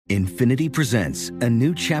Infinity presents a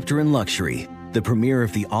new chapter in luxury, the premiere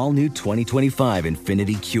of the all-new 2025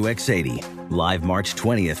 Infinity QX80, live March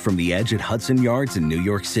 20th from the Edge at Hudson Yards in New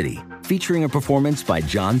York City, featuring a performance by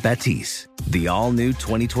John Batiste. The all-new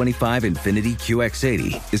 2025 Infinity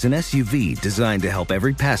QX80 is an SUV designed to help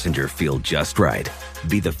every passenger feel just right.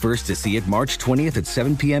 Be the first to see it March 20th at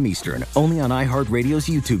 7 p.m. Eastern, only on iHeartRadio's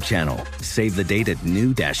YouTube channel. Save the date at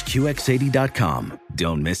new-QX80.com.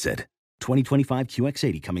 Don't miss it. 2025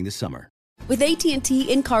 QX80 coming this summer. With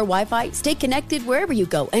AT&T in-car Wi-Fi, stay connected wherever you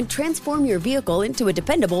go and transform your vehicle into a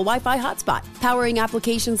dependable Wi-Fi hotspot. Powering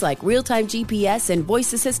applications like real-time GPS and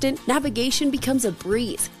voice assistant, navigation becomes a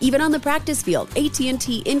breeze. Even on the practice field,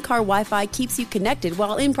 AT&T in-car Wi-Fi keeps you connected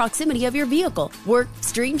while in proximity of your vehicle. Work,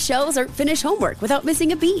 stream shows, or finish homework without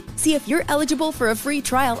missing a beat. See if you're eligible for a free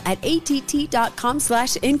trial at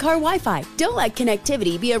att.com/in-car Wi-Fi. Don't let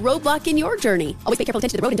connectivity be a roadblock in your journey. Always pay careful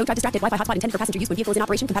attention to the road and don't drive distracted. Wi-Fi hotspot intended for passenger use when vehicle is in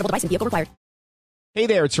operation. Compatible device and vehicle required. Hey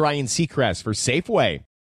there, it's Ryan Seacrest for Safeway.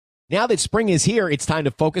 Now that spring is here, it's time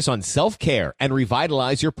to focus on self-care and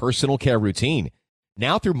revitalize your personal care routine.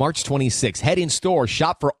 Now through March 26, head in store,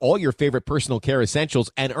 shop for all your favorite personal care essentials,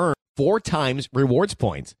 and earn 4 times rewards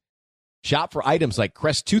points. Shop for items like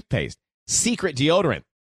Crest toothpaste, Secret deodorant,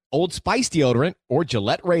 Old Spice deodorant, or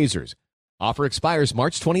Gillette razors. Offer expires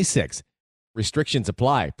March 26. Restrictions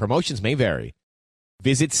apply. Promotions may vary.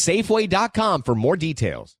 Visit Safeway.com for more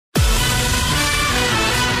details.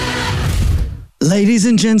 Ladies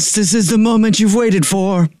and gents, this is the moment you've waited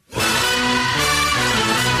for.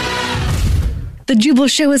 The Jubal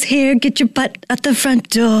Show is here. Get your butt at the front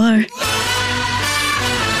door.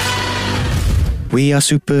 We are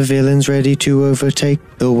supervillains ready to overtake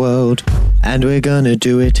the world, and we're gonna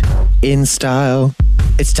do it in style.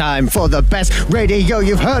 It's time for the best radio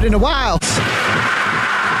you've heard in a while.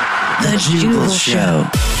 The Jubal Show.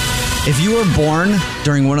 If you were born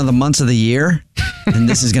during one of the months of the year, then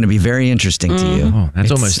this is going to be very interesting to you. Oh,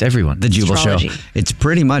 that's almost everyone. The Jubal Astrology. Show. It's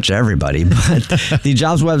pretty much everybody. But the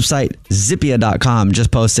jobs website, Zippia.com,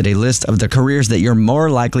 just posted a list of the careers that you're more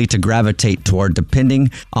likely to gravitate toward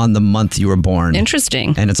depending on the month you were born.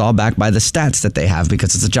 Interesting. And it's all backed by the stats that they have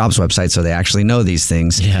because it's a jobs website, so they actually know these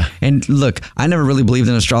things. Yeah. And look, I never really believed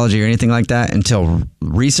in astrology or anything like that until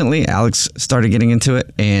recently. Alex started getting into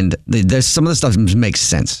it, and there's some of the stuff makes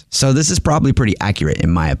sense. So this is probably pretty accurate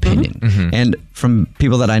in my opinion. Mm-hmm. And from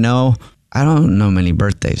people that I know, I don't know many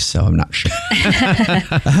birthdays, so I'm not sure.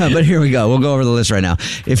 But here we go. We'll go over the list right now.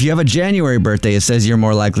 If you have a January birthday, it says you're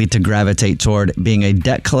more likely to gravitate toward being a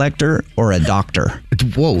debt collector or a doctor.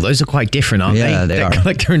 Whoa, those are quite different, aren't they? Yeah, they are.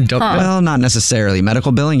 Collector and doctor. Well, not necessarily.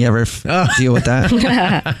 Medical billing, you ever deal with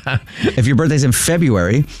that? If your birthday's in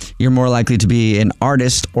February, you're more likely to be an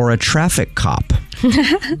artist or a traffic cop.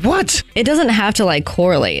 What? It doesn't have to like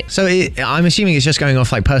correlate. So I'm assuming it's just going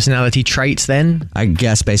off like personality traits then? I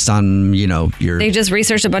guess based on, your... They just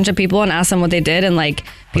researched a bunch of people and asked them what they did, and like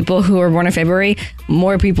people who were born in February,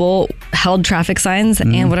 more people held traffic signs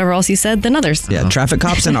and whatever else you said than others. Yeah, traffic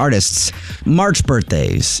cops and artists. March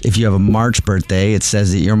birthdays. If you have a March birthday, it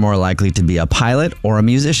says that you're more likely to be a pilot or a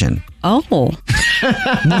musician. Oh.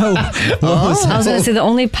 No. I was going to say the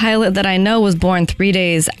only pilot that I know was born 3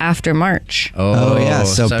 days after March. Oh, yeah.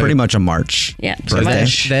 So pretty much a March. Yeah, birthday. pretty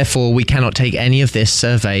much. Therefore, we cannot take any of this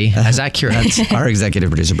survey as accurate. That's our executive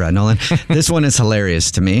producer, Brad Nolan. This one is hilarious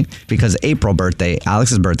to me because April birthday,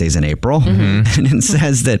 Alex's birthday is in April, and it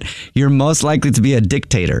says that you're most likely to be a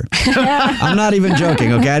dictator. I'm not even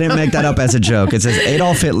joking, okay? I didn't make that up as a joke. It says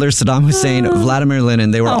Adolf Hitler, Saddam Hussein, Vladimir Lenin,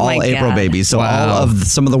 they were all April babies. So all of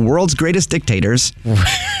some of the world's greatest dictators,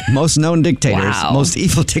 most known dictators, most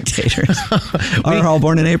evil dictators are all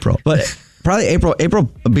born in April. But probably April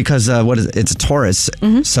because it's a Taurus,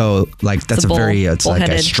 so like that's it's a very like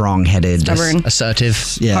a strong-headed, stubborn, assertive,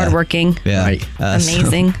 hardworking, right,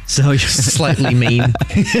 amazing. So you're slightly mean.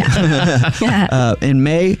 In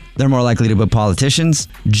May, they're more likely to be politicians.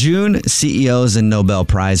 June, CEOs and Nobel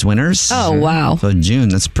Prize winners. Oh wow! So June,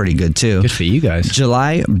 that's pretty good too. Good for you guys.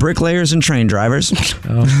 July, bricklayers and train drivers.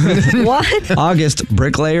 What? August,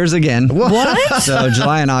 bricklayers again. What? So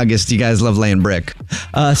July and August, you guys love laying brick.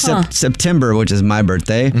 September, which is my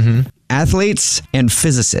birthday, athletes and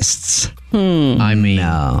physicists. I mean,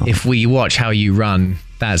 if we watch how you run,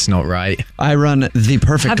 that's not right. I run the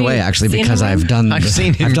perfect way, actually, because I've done the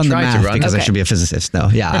math because I should be a physicist. No,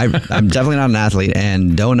 yeah, I'm definitely not an athlete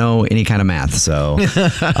and don't know any kind of math. So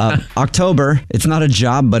October, it's not a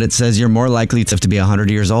job, but it says you're more likely to be 100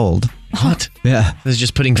 years old. What? Yeah. This is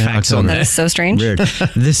just putting facts on That there. is so strange. Weird.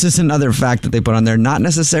 This is another fact that they put on there. Not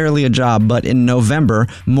necessarily a job, but in November,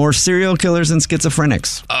 more serial killers and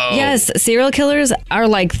schizophrenics. Yes, serial killers are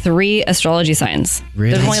like 3 astrology signs.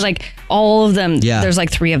 Really? There's only like all of them. Yeah. There's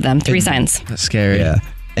like 3 of them, 3 signs. That's scary. Yeah.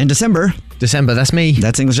 In December, December, that's me.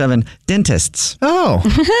 that's English Evan, dentists. Oh,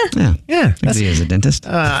 Yeah. yeah. Because he is a dentist.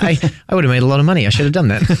 I would have made a lot of money. I should have done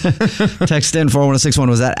that. Text in 41061.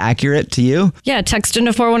 Was that accurate to you? Yeah, text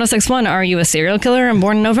into 41061. Are you a serial killer and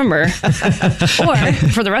born in November? Or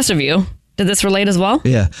for the rest of you, did this relate as well?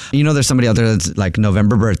 Yeah. You know, there's somebody out there that's like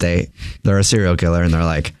November birthday. They're a serial killer and they're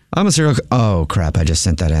like, I'm a serial killer. Oh, crap. I just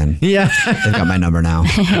sent that in. Yeah. They've got my number now.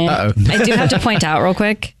 Uh-oh. I do have to point out real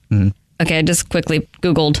quick. Okay, I just quickly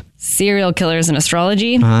Googled serial killers in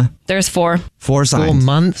astrology. There's 4. 4 4 signs.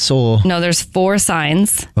 months or... No, there's 4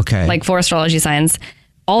 signs. Okay. Like 4 astrology signs.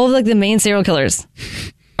 All of like the main serial killers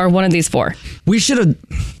are one of these 4. We should have...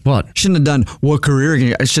 What? Shouldn't have done what career.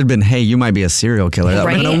 It should have been, hey, you might be a serial killer. That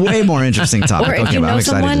would have been a Right? way more interesting topic. Or if Okay, you but I'm know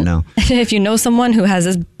excited to someone, know. if you know someone who has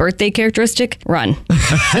this birthday characteristic, run.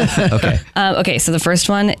 Okay. Okay, so the first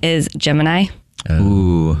one is Gemini,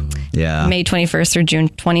 Ooh. Yeah. May 21st through June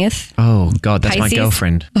 20th. Oh, God, that's Pisces. my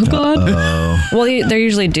girlfriend. Oh God. Well, they're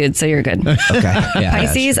usually dudes, so you're good. Okay. Yeah.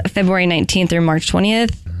 Pisces, February 19th through March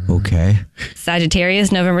 20th. Okay.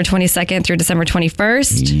 Sagittarius, November 22nd through December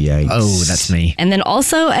 21st. Yikes. Oh, that's me. And then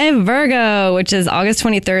also a Virgo, which is August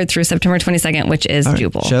 23rd through September 22nd, which is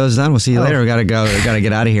Jubal. Show's done. We'll see you later. We gotta go. We gotta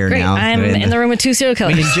get out of here Great. now. I'm in the room with 2 serial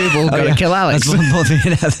killers. Jubal, gotta kill Alex. That's both me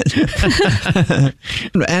and Evan.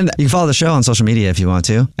 And you can follow the show on social media if you want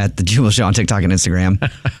to at the Jubal Show on TikTok and Instagram.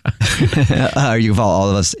 Or you can follow all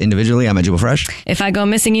of us individually. I'm at Jubal Fresh. If I go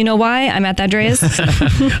missing, you know why. I'm at that Dreas.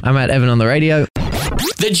 I'm at Evan on the radio.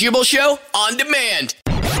 The Jubal Show on demand.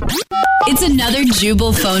 It's another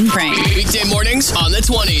Jubal phone prank. Weekday mornings on the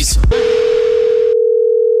 20s.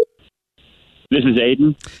 This is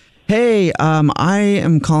Aiden. Hey, I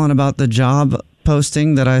am calling about the job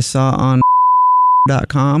posting that I saw on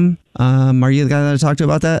 .com. Are you the guy that I talked to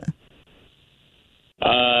about that?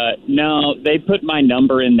 No, they put my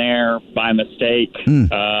number in there by mistake.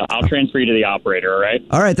 I'll transfer you to the operator, all right?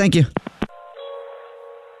 All right, thank you.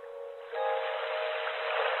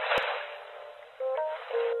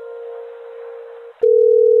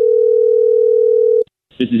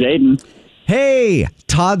 This is Aiden. Hey,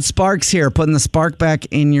 Todd Sparks here, putting the spark back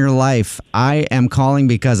in your life. I am calling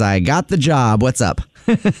because I got the job. What's up?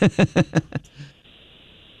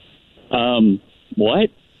 What?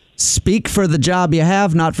 Speak for the job you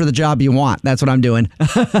have, not for the job you want. That's what I'm doing.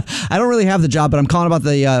 I don't really have the job, but I'm calling about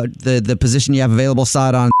the position you have available. Saw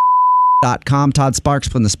it on .com. Todd Sparks,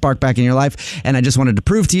 putting the spark back in your life. And I just wanted to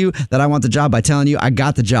prove to you that I want the job by telling you I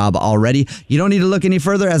got the job already. You don't need to look any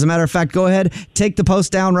further. As a matter of fact, go ahead, take the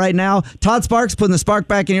post down right now. Todd Sparks, putting the spark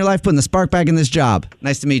back in your life, putting the spark back in this job.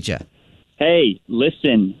 Nice to meet you. Hey,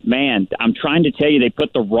 listen, man, I'm trying to tell you they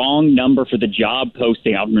put the wrong number for the job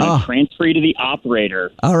posting. I'm going to transfer you to the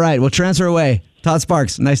operator. All right, well, transfer away. Todd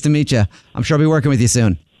Sparks, nice to meet you. I'm sure I'll be working with you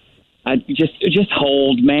soon. Just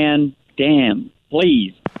hold, man. Damn,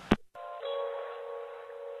 please.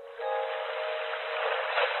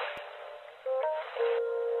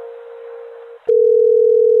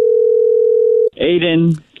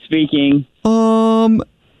 Aiden speaking.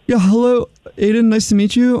 Yeah, hello, Aiden. Nice to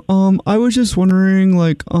meet you. I was just wondering,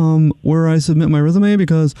 where I submit my resume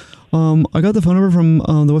because, I got the phone number from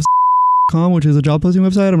the website.com, which is a job posting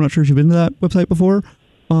website. I'm not sure if you've been to that website before.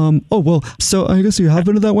 So I guess you have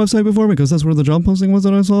been to that website before because that's where the job posting was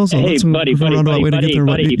that I saw. So Hey, that's buddy,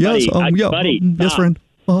 yes, stop. friend.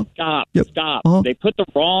 Stop. Yep. Stop. Uh-huh. They put the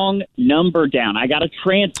wrong number down. I got to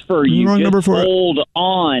transfer you. Wrong Just number for it. hold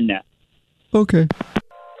on. Okay.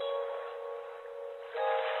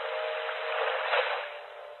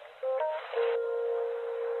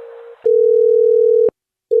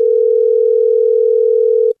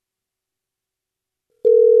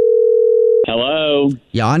 Hello.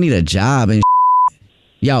 Yo, I need a job and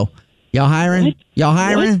y'all hiring? What? Y'all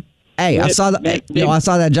hiring? What? Hey, I What? saw I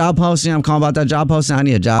saw that job posting. I'm calling about that job posting. I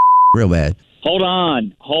need a job real bad. Hold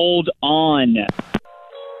on. Hold on.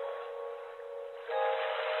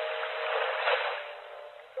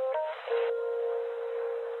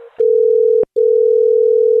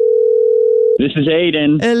 This is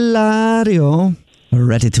Aiden. Eladio,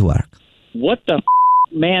 ready to work. What the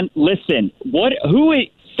man? Listen.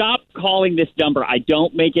 Stop calling this number. I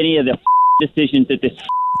don't make any of the decisions at this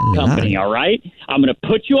company, all right? I'm going to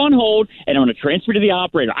put you on hold, and I'm going to transfer to the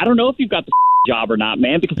operator. I don't know if you've got the job or not,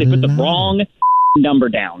 man, because they put the wrong number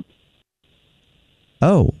down.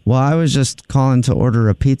 Oh, well, I was just calling to order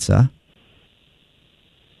a pizza.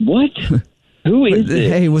 What? Who is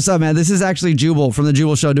this? Hey, what's up, man? This is actually Jubal from the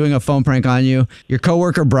Jubal Show doing a phone prank on you. Your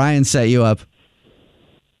coworker Brian set you up.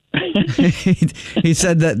 He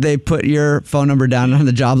said that they put your phone number down on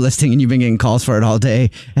the job listing and you've been getting calls for it all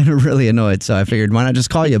day and are really annoyed. So I figured, why not just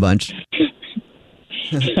call you a bunch?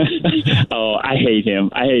 Oh, I hate him.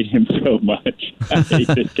 I hate him so much. I hate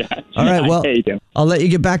this guy. All right, well, I hate him. I'll let you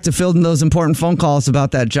get back to fielding those important phone calls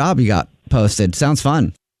about that job you got posted. Sounds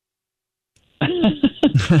fun.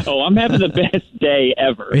 Oh, I'm having the best day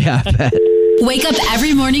ever. Yeah, I bet. Wake up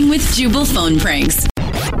every morning with Jubal phone pranks.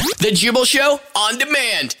 The Jubal Show on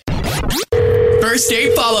demand. First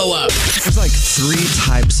date follow-up. There's like 3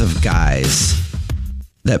 types of guys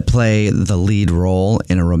that play the lead role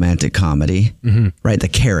in a romantic comedy, right? The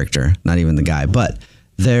character, not even the guy. But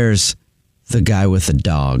there's the guy with the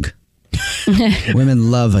dog.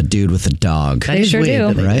 Women love a dude with a dog. They sure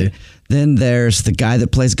do. Right? Then there's the guy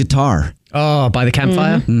that plays guitar. Oh, by the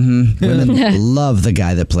campfire? Women love the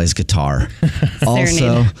guy that plays guitar.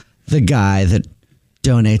 Also, the guy that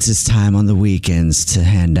donates his time on the weekends to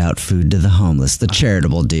hand out food to the homeless, the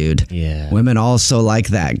charitable dude. Yeah. Women also like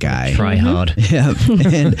that guy. Try hard. Yeah.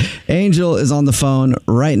 And Angel is on the phone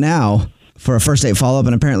right now for a first date follow-up,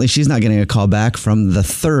 and apparently she's not getting a call back from the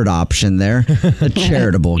third option there, the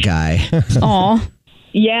charitable guy. Aw.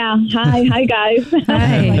 Yeah. Hi, guys.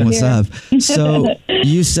 Hi. What's up? So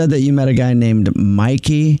you said that you met a guy named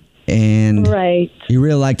Mikey, and Right. you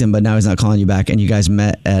really liked him, but now he's not calling you back, and you guys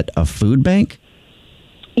met at a food bank?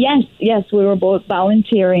 Yes, we were both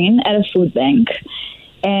volunteering at a food bank.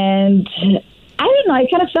 And I don't know, I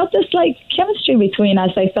kind of felt this like chemistry between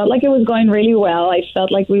us. I felt like it was going really well. I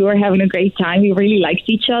felt like we were having a great time. We really liked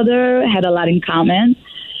each other, had a lot in common.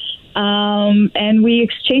 And we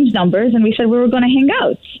exchanged numbers and we said we were going to hang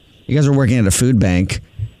out. You guys were working at a food bank.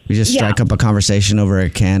 You just strike up a conversation over a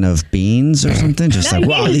can of beans or something? Just like,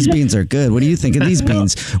 wow, these beans are good. What do you think of these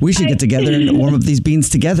beans? We should get together and warm up these beans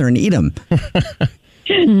together and eat them.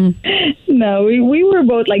 No, we were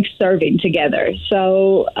both like serving together.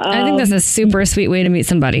 So I think that's a super sweet way to meet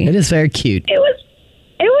somebody. It is very cute. It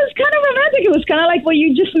was kind of romantic. It was kind of like what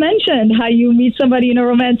you just mentioned, how you meet somebody in a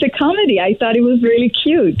romantic comedy. I thought it was really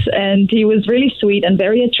cute, and he was really sweet and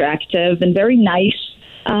very attractive and very nice.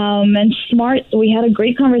 And smart. We had a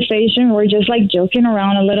great conversation. We were just like joking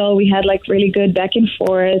around a little. We had like really good back and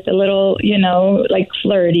forth, a little, like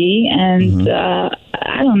flirty. And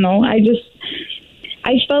I don't know.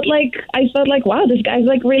 I felt like, wow, this guy's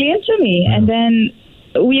like really into me. And then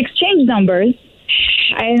we exchanged numbers.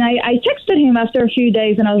 And I texted him after a few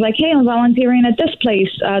days and I was like, hey, I'm volunteering at this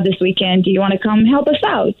place this weekend. Do you want to come help us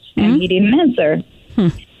out? And he didn't answer.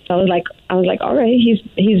 So I was like, all right,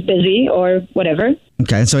 he's busy or whatever.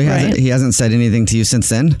 Okay, so he hasn't said anything to you since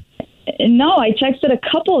then? No, I texted a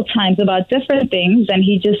couple of times about different things, and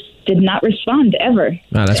he just did not respond ever.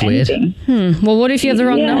 Oh, that's weird. Well, what if you have the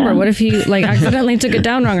wrong number? What if he accidentally took it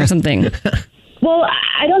down wrong or something? Well,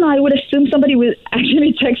 I don't know. I would assume somebody would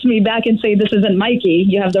actually text me back and say, this isn't Mikey.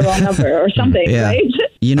 You have the wrong number or something, right?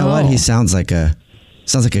 You know what? He sounds like a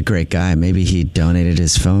great guy. Maybe he donated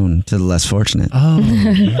his phone to the less fortunate.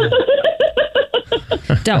 Oh.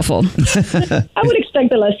 Doubtful. I would expect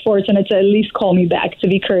the less fortunate to at least call me back to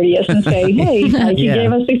be courteous and say, hey, Mikey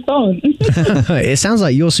gave us his phone. It sounds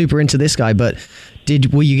like you're super into this guy, but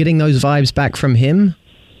were you getting those vibes back from him?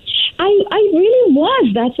 I really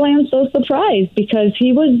was. That's why I'm so surprised, because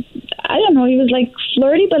he was, I don't know, he was like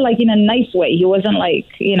flirty, but like in a nice way. He wasn't like,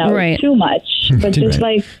 too much, but just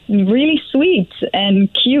like really sweet and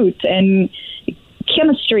cute and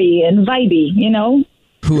chemistry and vibey,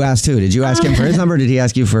 Who asked who? Did you ask him for his number or did he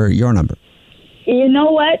ask you for your number? You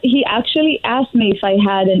know what? He actually asked me if I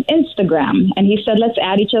had an Instagram, and he said, let's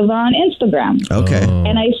add each other on Instagram. Okay.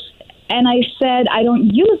 And I said, I don't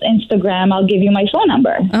use Instagram. I'll give you my phone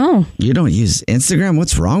number. Oh. You don't use Instagram?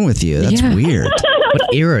 What's wrong with you? That's weird.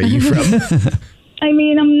 What era are you from? I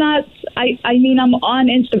mean, I'm on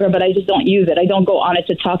Instagram, but I just don't use it. I don't go on it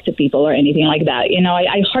to talk to people or anything like that.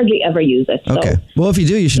 I hardly ever use it. So. Okay. Well, if you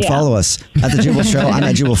do, you should follow us at The Jubal Show. I'm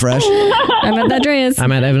at Jubal Fresh. I'm at Andreas.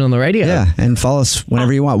 I'm at Evan on the radio. Yeah, and follow us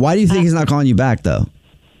whenever you want. Why do you think he's not calling you back, though?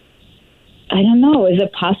 I don't know. Is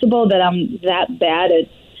it possible that I'm that bad at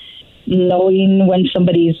knowing when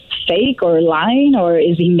somebody's fake or lying, or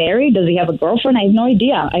is he married? Does he have a girlfriend? I have no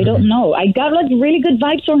idea. I don't know. I got like really good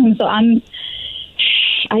vibes from him, so I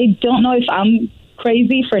don't know if I'm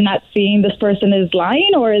crazy for not seeing this person is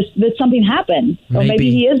lying, or did something happen? Or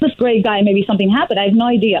maybe he is this great guy. Maybe something happened. I have no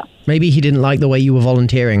idea. Maybe he didn't like the way you were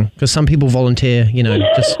volunteering, because some people volunteer,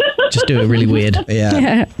 just Just do it really weird.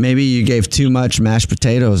 Yeah. Maybe you gave too much mashed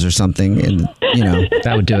potatoes or something, and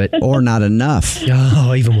that would do it. Or not enough.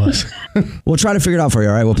 Oh, even worse. We'll try to figure it out for you.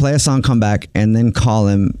 All right. We'll play a song, come back, and then call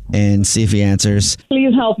him and see if he answers.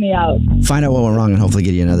 Please help me out. Find out what went wrong and hopefully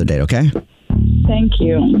get you another date. Okay. Thank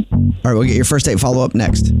you. All right, we'll get your first date follow-up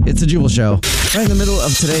next. It's the Jubal Show. Right in the middle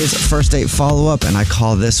of today's first date follow-up, and I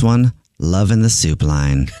call this one Love in the Soup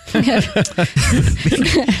Line.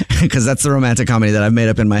 Because that's the romantic comedy that I've made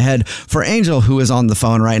up in my head for Angel, who is on the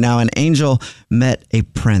phone right now. And Angel met a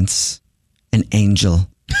prince, an angel.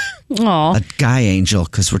 Aww. A guy angel,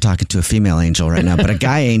 because we're talking to a female angel right now, but a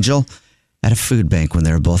guy angel at a food bank when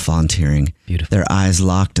they were both volunteering. Beautiful. Their eyes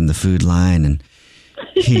locked in the food line, and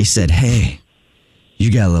he said, "Hey,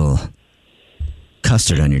 you got a little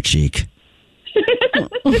custard on your cheek."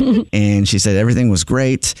 And she said everything was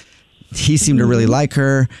great. He seemed to really like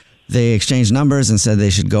her. They exchanged numbers and said they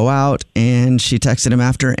should go out, and she texted him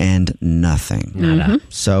after, and nothing. Nada.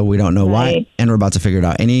 So we don't know why, and we're about to figure it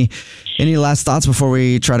out. Any last thoughts before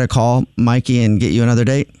we try to call Mikey and get you another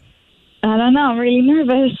date? I don't know. I'm really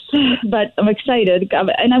nervous, but I'm excited.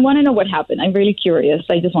 And I want to know what happened. I'm really curious.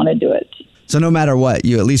 I just want to do it. So no matter what,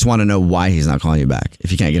 you at least want to know why he's not calling you back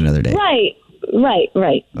if you can't get another date.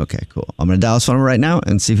 Right. Okay, cool. I'm going to dial his phone number right now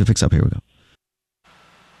and see if he picks up. Here we go.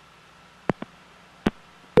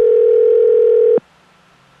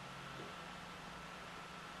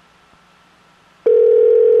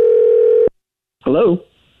 Hello.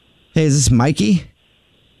 Hey, is this Mikey?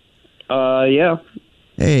 Yeah.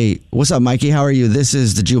 Hey, what's up, Mikey? How are you? This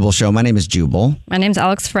is the Jubal Show. My name is Jubal. My name's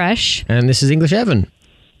Alex Fresh. And this is English Evan.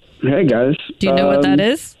 Hey, guys. Do you know what that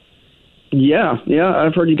is? Yeah,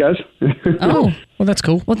 I've heard you guys. Oh. Well, that's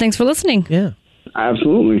cool. Well, thanks for listening. Yeah.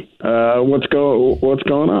 Absolutely. What's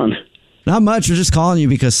going on? Not much. We're just calling you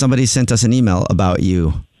because somebody sent us an email about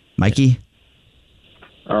you, Mikey.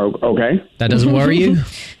 Oh, okay. That doesn't worry you?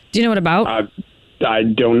 Do you know what about? I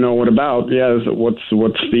don't know what about. Yeah, what's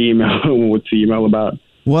the email? What's the email about?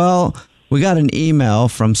 Well, we got an email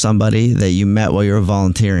from somebody that you met while you were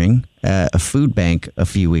volunteering at a food bank a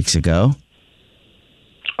few weeks ago.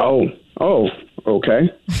 Oh,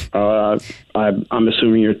 okay. I'm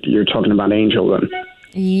assuming you're talking about Angel then.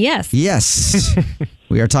 Yes. Yes.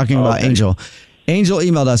 We are talking about Angel. Angel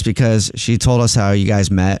emailed us because she told us how you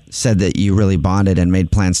guys met, said that you really bonded and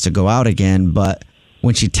made plans to go out again, but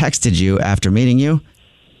when she texted you after meeting you,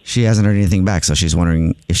 she hasn't heard anything back, so she's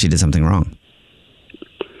wondering if she did something wrong.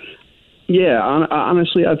 Yeah,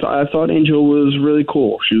 honestly, I thought Angel was really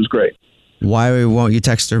cool. She was great. Why won't you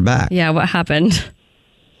text her back? Yeah, what happened?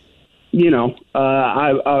 The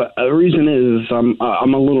reason is I'm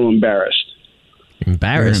a little embarrassed.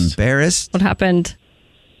 Embarrassed? You're embarrassed? What happened?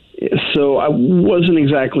 So I wasn't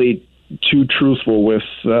exactly too truthful with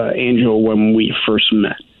Angel when we first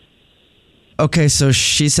met. Okay, so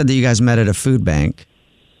she said that you guys met at a food bank,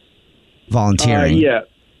 volunteering. Yeah.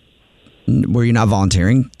 Were you not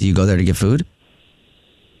volunteering? Do you go there to get food?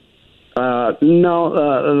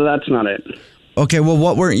 No, that's not it. Okay, well,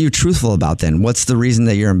 what weren't you truthful about then? What's the reason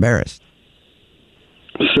that you're embarrassed?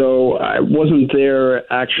 So I wasn't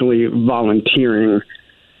there actually volunteering.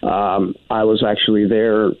 I was actually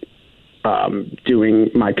there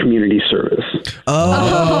doing my community service.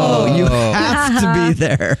 Oh, you have to be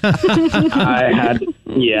there. I had.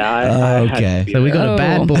 So we got a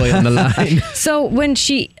bad boy on the line. So when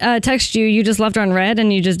she texted you, you just left her on red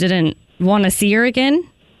and you just didn't want to see her again?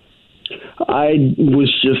 I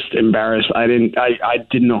was just embarrassed. I didn't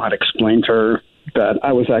know how to explain to her that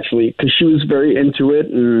I was actually, because she was very into it,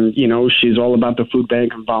 and she's all about the food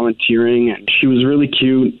bank and volunteering, and she was really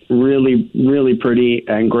cute, really, really pretty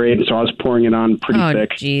and great. So I was pouring it on pretty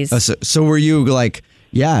thick. Jeez. So were you like,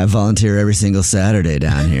 yeah, I volunteer every single Saturday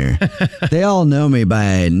down here. They all know me by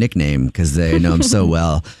a nickname because they know him so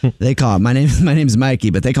well. They call my name's Mikey,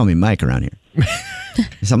 but they call me Mike around here.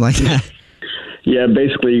 Something like that. Yeah,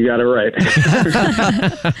 basically you got it right.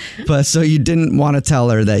 But so you didn't want to tell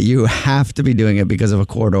her that you have to be doing it because of a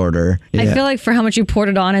court order. Yeah. I feel like for how much you poured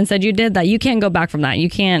it on and said you did that, you can't go back from that. You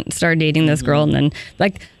can't start dating this girl and then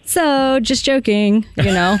so just joking,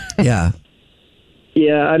 Yeah.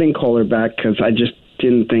 Yeah, I didn't call her back because I just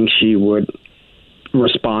didn't think she would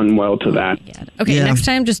respond well to that. Okay, next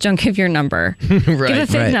time just don't give your number. Right, give a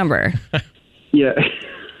fake number. Yeah,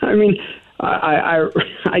 I mean,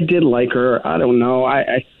 I did like her. I don't know.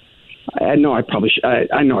 I know I probably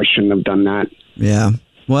I know I shouldn't have done that. Yeah.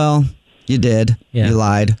 Well, you did. Yeah. You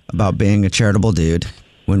lied about being a charitable dude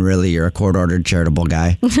when really you're a court-ordered charitable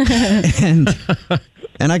guy.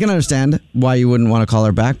 And I can understand why you wouldn't want to call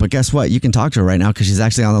her back, but guess what? You can talk to her right now because she's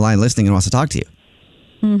actually on the line listening and wants to talk to you.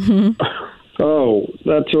 Mm-hmm. Oh,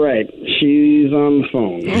 that's right. She's on the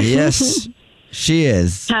phone. Yes, she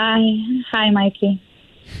is. Hi, Mikey.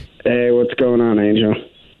 Hey, what's going on, Angel?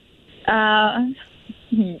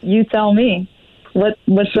 You tell me.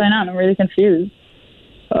 What's going on? I'm really confused.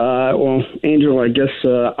 Well, Angel, I guess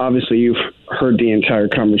obviously you've heard the entire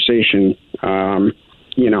conversation. I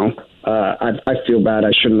feel bad.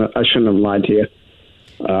 I shouldn't have lied to you.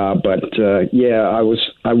 But yeah, I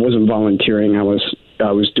wasn't volunteering. I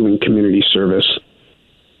was doing community service.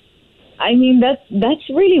 I mean, that's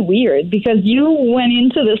really weird because you went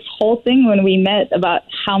into this whole thing when we met about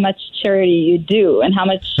how much charity you do and how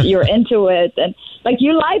much you're into it, and like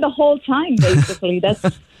you lie the whole time. Basically, that's.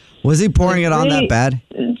 Was he pouring it on that bad?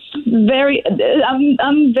 Very.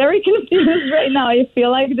 I'm very confused right now. I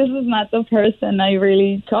feel like this is not the person I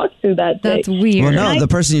really talked to that day. That's weird. Well, no, the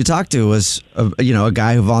person you talked to was a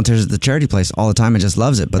guy who volunteers at the charity place all the time and just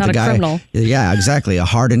loves it. But Not the a guy, criminal. Yeah, exactly, a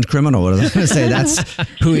hardened criminal. What I was going to say, that's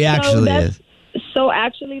who he actually is. So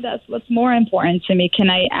actually, that's what's more important to me.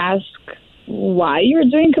 Can I ask why you're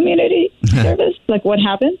doing community service? Like, what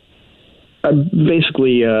happened?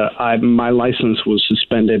 Basically, my license was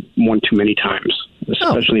suspended one too many times,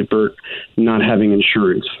 especially for not having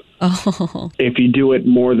insurance. Oh. If you do it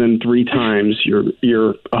more than 3 times,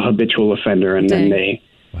 you're a habitual offender, and then they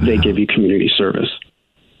give you community service.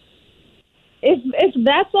 If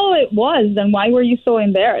that's all it was, then why were you so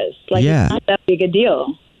embarrassed? Like, it's not that big a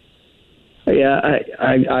deal. Yeah,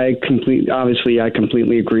 I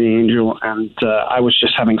completely agree, Angel, and I was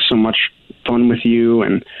just having so much fun with you,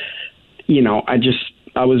 and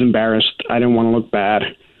I was embarrassed. I didn't want to look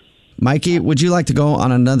bad. Mikey, would you like to go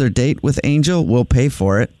on another date with Angel? We'll pay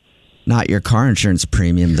for it. Not your car insurance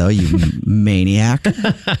premium, though, you maniac.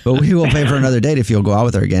 But we will pay for another date if you'll go out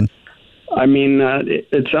with her again. I mean,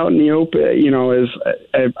 it's out in the open,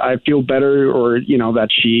 I feel better, or, that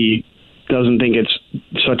she doesn't think it's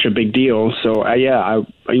such a big deal. So, I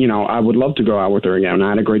would love to go out with her again. I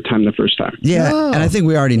had a great time the first time. Yeah, and I think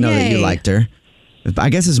we already know that you liked her.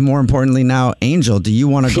 I guess it's more importantly now, Angel, do you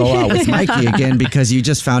want to go out with Mikey again because you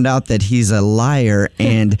just found out that he's a liar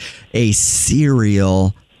and a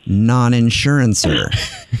serial non-insurancer?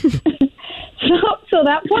 So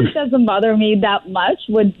that part doesn't bother me that much.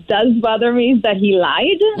 What does bother me is that he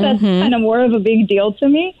lied. That's kind of more of a big deal to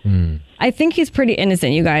me. I think he's pretty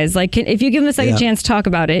innocent, you guys. Like, if you give him a second chance to talk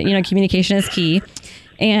about it, communication is key.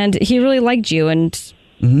 And he really liked you, and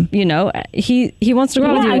he wants to go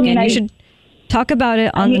out with you again. You should talk about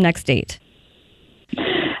it on the next date.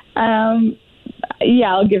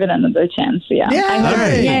 Yeah, I'll give it another chance. Yeah. All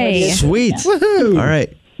right. Yay. Sweet. Woohoo. All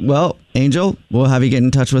right. Well, Angel, we'll have you get in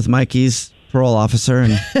touch with Mikey's parole officer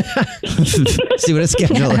and see what his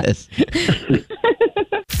schedule is.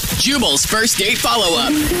 Jubal's first date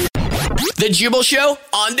follow-up. The Jubal Show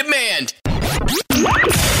on demand.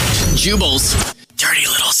 Jubal's dirty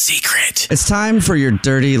little secret. It's time for your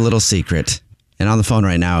dirty little secret. And on the phone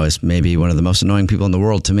right now is maybe one of the most annoying people in the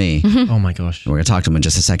world to me. Oh, my gosh. We're going to talk to him in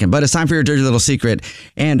just a second. But it's time for your dirty little secret.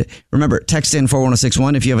 And remember, text in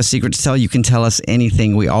 41061. If you have a secret to tell, you can tell us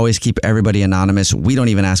anything. We always keep everybody anonymous. We don't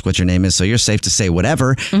even ask what your name is, so you're safe to say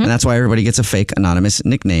whatever. And that's why everybody gets a fake anonymous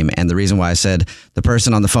nickname. And the reason why I said the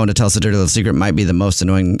person on the phone to tell us a dirty little secret might be the most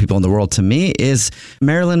annoying people in the world to me is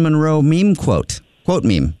Marilyn Monroe meme quote. Quote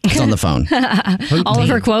meme. It's on the phone. All of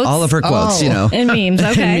her quotes? All of her quotes, And memes,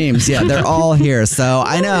 okay. And memes, yeah. They're all here. So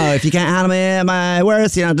I know if you can't handle me at my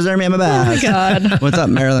worst, you don't deserve me at my best. Oh, my God. What's up,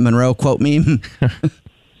 Marilyn Monroe quote meme?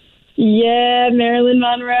 Yeah, Marilyn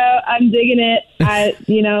Monroe. I'm digging it.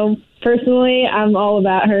 Personally, I'm all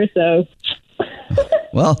about her, so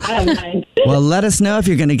well, I don't mind. Well, let us know if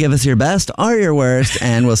you're going to give us your best or your worst,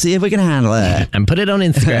 and we'll see if we can handle it. And put it on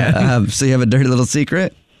Instagram. So you have a dirty little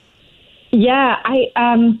secret? Yeah, I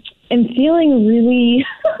am feeling really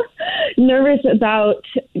nervous about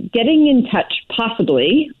getting in touch,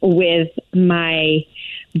 possibly, with my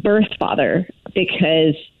birth father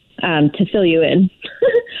because, to fill you in,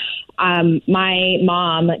 my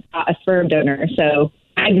mom got a sperm donor, so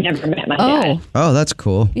I've never met my dad. Oh, that's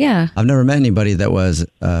cool. Yeah. I've never met anybody that was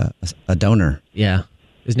a donor. Yeah.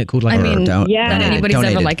 Isn't it called like not anybody's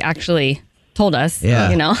ever actually told us.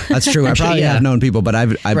 Yeah, that's true. I probably have known people, but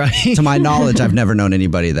I've to my knowledge, I've never known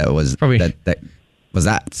anybody that was that was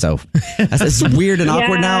that. So it's weird and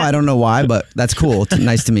awkward now. I don't know why, but that's cool. It's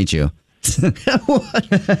nice to meet you.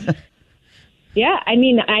 Yeah, I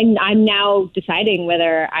mean, I'm now deciding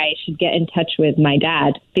whether I should get in touch with my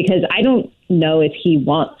dad because I don't know if he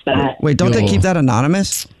wants that. Wait, don't they keep that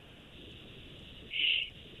anonymous?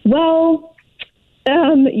 Well,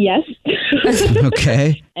 Yes.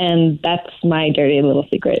 Okay. And that's my dirty little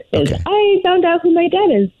secret. Is I found out who my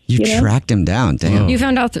dad is. You know? tracked him down. Damn. You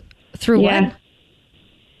found out through what?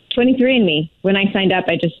 23andMe. When I signed up,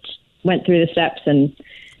 I just went through the steps and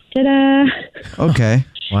ta-da. Okay.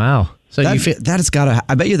 Wow. So that's gotta.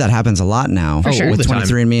 I bet you that happens a lot now For sure. with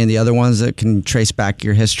 23andMe and the other ones that can trace back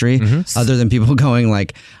your history. Other than people going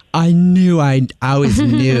like, I always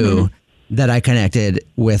knew that I connected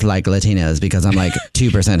with like Latinas because I'm like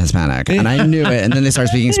 2% Hispanic, and I knew it. And then they start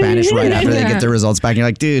speaking Spanish right after they get their results back. And you're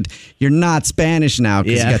like, dude, you're not Spanish now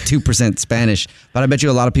because you got 2% Spanish. But I bet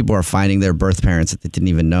you a lot of people are finding their birth parents that they didn't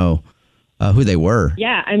even know who they were.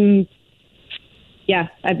 Yeah,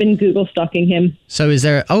 I've been Google stalking him. So is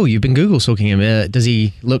there... Oh, you've been Google stalking him. Does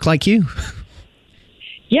he look like you?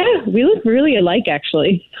 Yeah, we look really alike,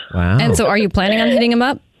 actually. Wow. And so are you planning on hitting him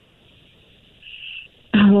up?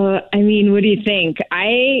 I mean, what do you think?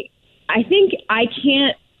 I think I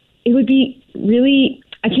can't... It would be really...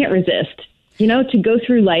 I can't resist, to go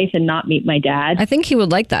through life and not meet my dad. I think he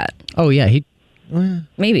would like that. Oh, yeah.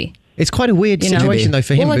 Maybe. It's quite a weird situation, though,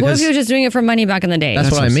 for him. Well, like, what if he was just doing it for money back in the day? That's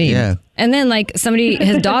what I mean. Yeah. And then, like,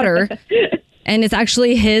 his daughter, and it's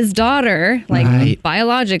actually his daughter, like,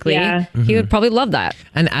 biologically, he would probably love that.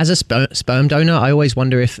 And as a sperm donor, I always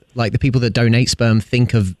wonder if, like, the people that donate sperm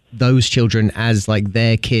think of those children as, like,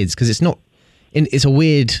 their kids. Because it's a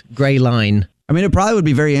weird grey line. I mean, it probably would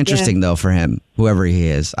be very interesting, though, for him, whoever he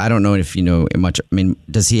is. I don't know if you know much. I mean,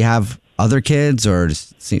 does he have other kids or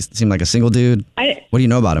does he seem like a single dude? What do you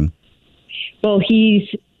know about him? Well, he's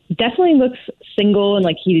definitely looks single and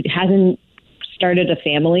like he hasn't started a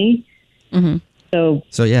family. Mm-hmm.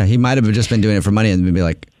 So yeah, he might have just been doing it for money and be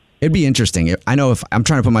like, it'd be interesting. I know if I'm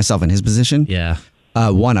trying to put myself in his position. Yeah.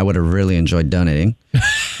 One, I would have really enjoyed donating.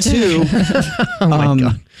 Two, oh my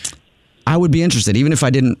God. I would be interested, even if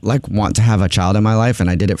I didn't want to have a child in my life and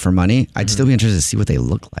I did it for money, I'd still be interested to see what they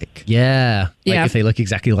look like. Yeah. If they look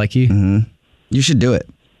exactly like you. Mm-hmm. You should do it.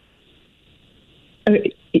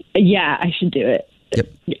 Yeah, I should do it. Yep.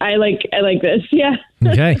 I like this. Yeah.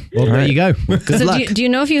 Okay. Well, there you go. Good luck. Do you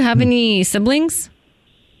know if you have any siblings?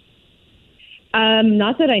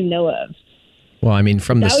 Not that I know of. Well, I mean,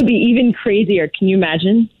 that would be even crazier. Can you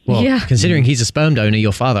imagine? Well, considering he's a sperm donor,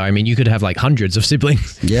 your father, I mean, you could have like hundreds of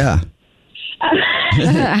siblings. Yeah.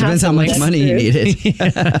 Depends how much money you needed.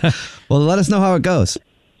 Well, let us know how it goes.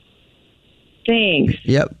 Thanks.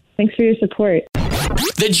 Yep. Thanks for your support.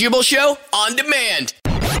 The Jubal Show on demand.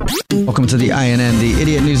 Welcome to the INN, the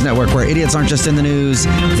Idiot News Network, where idiots aren't just in the news,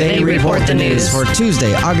 they report the news. For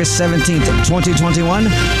Tuesday, August 17th, 2021,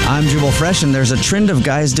 I'm Jubal Fresh, and there's a trend of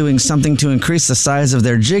guys doing something to increase the size of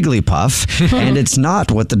their Jigglypuff, and it's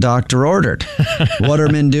not what the doctor ordered. What are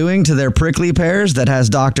men doing to their prickly pears that has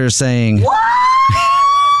doctors saying, what?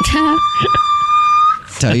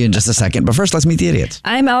 Tell you in just a second. But first, let's meet the idiots.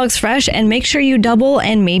 I'm Alex Fresh, and make sure you double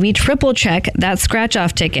and maybe triple check that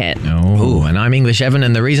scratch-off ticket. Oh, and I'm English Evan,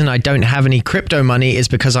 and the reason I don't have any crypto money is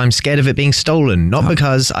because I'm scared of it being stolen, not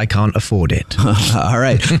because I can't afford it. All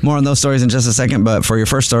right. More on those stories in just a second. But for your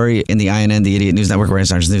first story in the INN, the Idiot News Network, where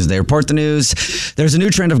it's not just news, they report the news. There's a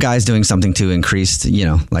new trend of guys doing something to increase,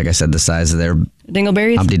 like I said, the size of their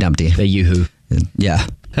dingleberries. Humpty Dumpty. The yoo-hoo. Yeah.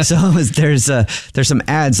 So there's some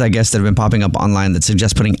ads, I guess, that have been popping up online that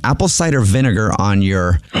suggest putting apple cider vinegar on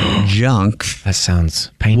your junk. That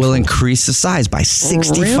sounds painful. Will increase the size by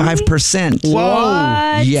 65%. Really?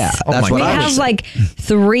 What? Yeah, that's what I have was like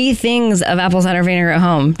 3 things of apple cider vinegar at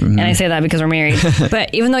home, and I say that because we're married.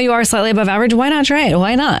 But even though you are slightly above average, why not try it?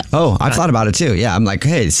 Why not? Oh, I've thought about it too. Yeah, I'm like,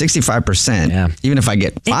 hey, 65%. Yeah. Even if I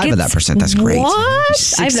get 5 of that percent, that's great. What?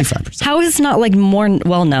 65%. How is it not like more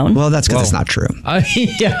well known? Well, that's because it's not true.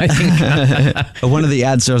 Yeah, I think one of the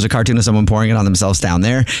ads shows a cartoon of someone pouring it on themselves down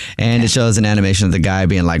there, and it shows an animation of the guy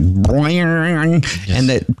being like, and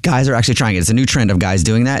the guys are actually trying it. It's a new trend of guys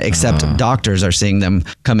doing that, except doctors are seeing them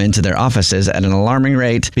come into their offices at an alarming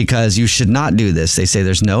rate because you should not do this. They say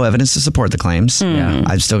there's no evidence to support the claims. Yeah.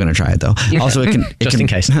 I'm still going to try it though. Also, it can in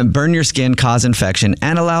case. burn your skin, cause infection,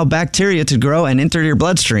 and allow bacteria to grow and enter your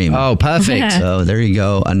bloodstream. Oh, perfect. So there you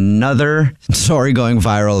go. Another story going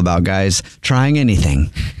viral about guys trying anything.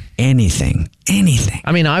 Anything.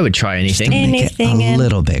 I mean, I would try anything. Make it a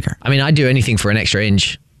little bigger. I mean, I'd do anything for an extra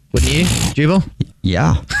inch. Wouldn't you, Jubal?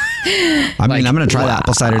 Yeah. I mean, I'm going to try the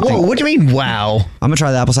apple cider thing. Whoa, what do you mean, wow? I'm going to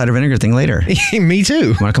try the apple cider vinegar thing later. Me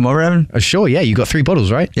too. Want to come over, Evan? Sure, yeah. You got 3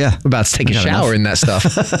 bottles, right? Yeah. We're about to take a shower in that stuff.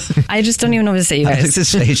 I just don't even know what to say, you guys.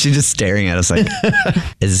 She's just staring at us like,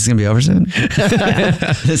 is this going to be over soon?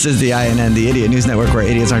 This is the INN, the Idiot News Network, where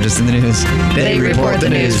idiots aren't just in the news. They report the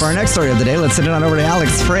news. For our next story of the day, let's send it on over to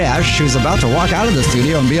Alex Fresh, who's about to walk out of the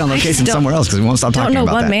studio and be on location somewhere else because we won't stop talking about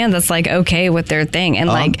that. I don't know one man that's like okay with their thing. And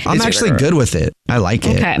like, I'm actually good with it. I like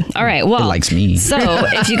it. Okay. All right. Well, it likes me. So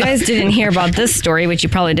if you guys didn't hear about this story, which you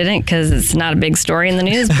probably didn't because it's not a big story in the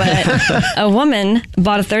news, but a woman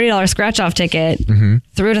bought a $30 scratch-off ticket,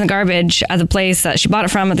 threw it in the garbage at the place that she bought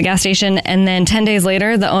it from at the gas station, and then 10 days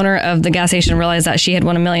later, the owner of the gas station realized that she had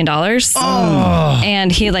won $1 million. Oh.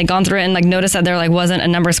 And he had like gone through it and like noticed that there like wasn't a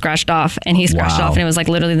number scratched off, and he scratched it off, and it was like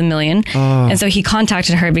literally the million. Oh. And so he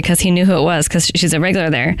contacted her because he knew who it was because she's a regular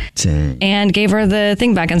there. Dang. And gave her the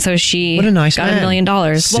thing back, and so she got $1 million.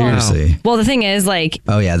 Seriously. Well, the thing is, like,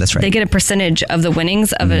 oh yeah, that's right. They get a percentage of the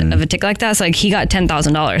winnings of a ticket like that. So like he got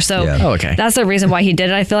 $10,000. So that's the reason why he did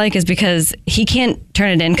it. I feel like is because he can't turn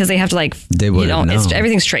it in because they have to like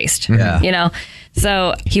everything's traced. Yeah. You know.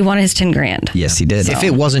 So he wanted his 10 grand. Yes, he did. If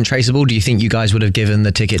it wasn't traceable, do you think you guys would have given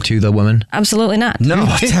the ticket to the woman? Absolutely not. No,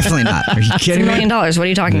 definitely not. Are you kidding me? $1 million. What are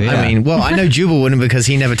you talking about? I mean, well, I know Jubal wouldn't because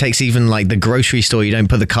he never takes even like the grocery store. You don't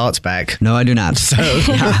put the carts back. No, I do not. So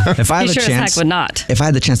if I had he a sure chance, as heck would not. If I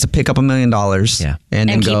had the chance to pick up $1 million, and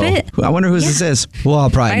then keep go, it? I wonder who this is. Well, I'll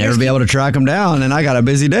probably never be able to track him down, and I got a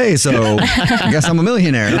busy day, so I guess I'm a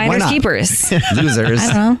millionaire. Why not? Keepers. Losers.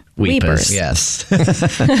 I don't know. Weepers. Yes.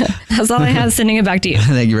 That's all I have. Sending it back to you.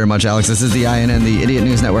 Thank you very much, Alex. This is the INN, the Idiot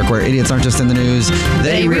News Network, where idiots aren't just in the news.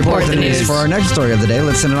 They report the news. For our next story of the day,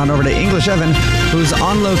 let's send it on over to English Evan, who's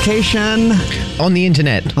on location. On the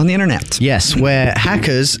internet. On the internet. Yes, where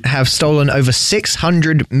hackers have stolen over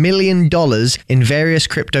 $600 million in various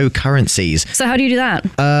cryptocurrencies. So how do you do that?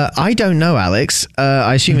 I don't know, Alex.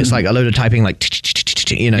 I assume it's like a load of typing, like,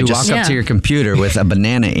 you walk up to your computer with a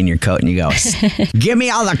banana in your coat and you go, give me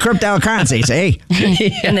all the cryptocurrencies, eh?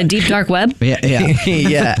 In the deep dark web?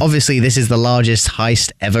 Yeah. Obviously, this is the largest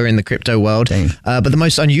heist ever in the crypto world. But the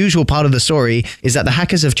most unusual part of the story is that the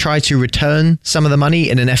hackers have tried to return some of the money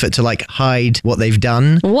in an effort to like hide what they've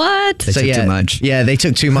done. What? They took too much. Yeah, they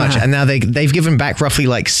took too much. And now they've given back roughly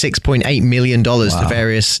like $6.8 million to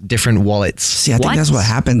various different wallets. See, I think that's what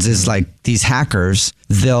happens is like these hackers,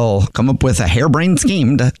 they'll come up with a harebrained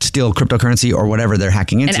scheme to steal cryptocurrency or whatever they're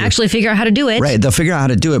hacking into. And actually figure out how to do it. Right. They'll figure out how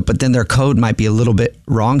to do it, but then their code might be a little bit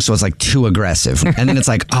wrong. So it's like too aggressive. And then it's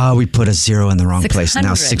like, we put a zero in the wrong place.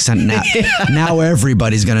 Now 600. Now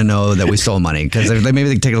everybody's going to know that we stole money because maybe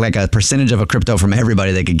they take like a percentage of a crypto from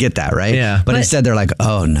everybody. They could get that, right? Yeah. But instead they're like,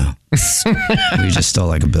 oh no. We just stole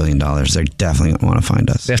like $1 billion. They're definitely gonna want to find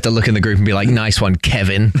us. They have to look in the group and be like, nice one,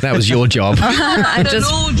 Kevin. That was your job. I just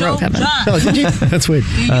wrote Kevin. Oh, did you? That's weird.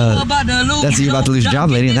 That's you about to lose your job,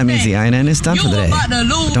 lady, and that means the INN is done for the day. But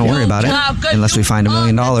don't worry about it unless we find $1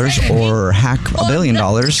 million or hack $1 billion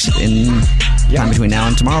in time between now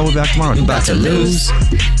and tomorrow. We'll be back tomorrow. Who's about to lose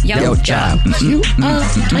your job?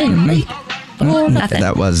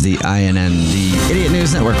 That was the INN, the Idiot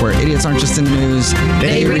News Network, where idiots aren't just in the news,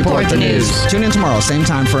 they report the news. Tune in tomorrow, same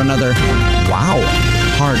time, for another,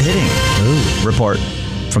 hard-hitting report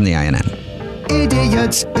from the INN.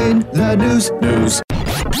 Idiots in the news.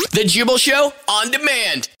 The Jubal Show on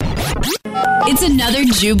demand. It's another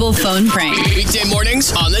Jubal phone prank. Weekday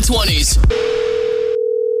mornings on the 20s.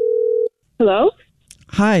 Hello?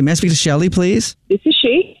 Hi, may I speak to Shelly, please? This is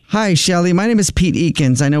she. Hi, Shelly. My name is Pete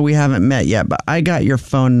Eakins. I know we haven't met yet, but I got your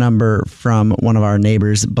phone number from one of our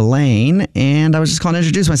neighbors, Blaine, and I was just calling to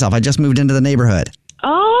introduce myself. I just moved into the neighborhood.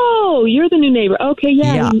 Oh, you're the new neighbor. Okay,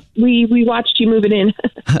 yeah. We watched you moving in.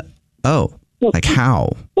 Oh, like how?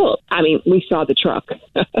 Well, I mean, we saw the truck.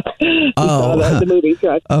 we saw the moving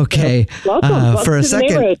truck. Okay. Welcome for a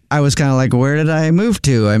second, I was kind of like, where did I move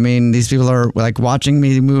to? I mean, these people are like watching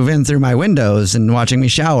me move in through my windows and watching me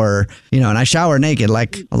shower, and I shower naked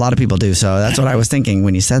like a lot of people do. So that's what I was thinking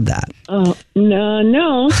when you said that. Oh, no,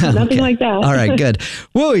 nothing like that. All right, good.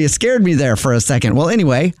 Whoa, you scared me there for a second. Well,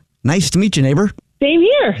 anyway, nice to meet you, neighbor. Same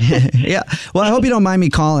here. Yeah. Well, I hope you don't mind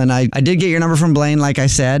me calling. I did get your number from Blaine, like I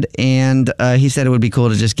said, and he said it would be cool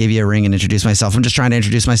to just give you a ring and introduce myself. I'm just trying to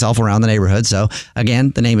introduce myself around the neighborhood. So,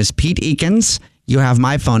 again, the name is Pete Eakins. You have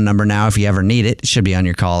my phone number now if you ever need it. It should be on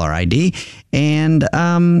your caller ID. And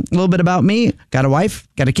a little bit about me. Got a wife,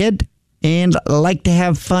 got a kid, and like to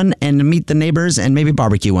have fun and meet the neighbors and maybe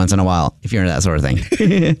barbecue once in a while if you're into that sort of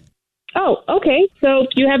thing. Oh, okay. So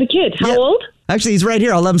you have a kid. How old? Actually, he's right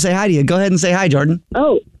here. I'll let him say hi to you. Go ahead and say hi, Jordan.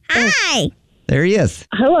 Oh. Hi. There he is.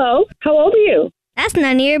 Hello. How old are you? That's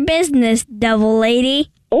none of your business, devil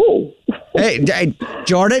lady. Oh. Hey,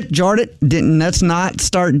 Jordan, let's not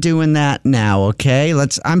start doing that now, okay?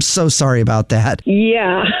 I'm so sorry about that.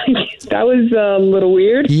 Yeah, that was a little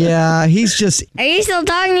weird. Yeah, he's just... Are you still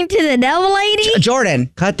talking to the devil lady?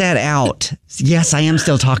 Jordan, cut that out. Yes, I am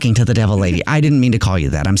still talking to the devil lady. I didn't mean to call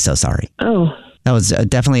you that. I'm so sorry. Oh. That was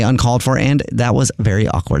definitely uncalled for, and that was very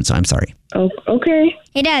awkward, so I'm sorry. Oh, okay.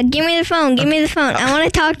 Hey, Dad, give me the phone. Give me the phone. I want to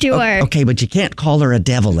talk to her. Okay, but you can't call her a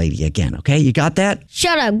devil lady again, okay? You got that?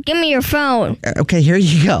 Shut up. Give me your phone. Okay, here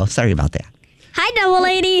you go. Sorry about that. Hi, devil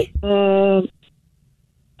lady.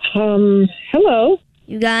 Hello.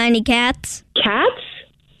 You got any cats? Cats?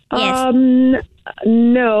 Yes.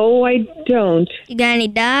 No, I don't. You got any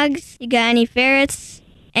dogs? You got any ferrets?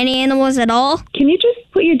 Any animals at all? Can you just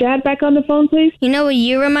put your dad back on the phone, please? You know what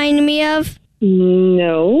you remind me of?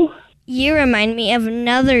 No. You remind me of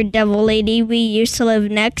another devil lady we used to live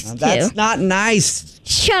next to. That's not nice.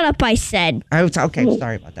 Shut up, I said. Okay,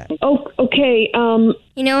 sorry about that. Oh, okay.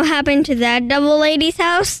 You know what happened to that devil lady's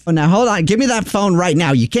house? Oh, now hold on. Give me that phone right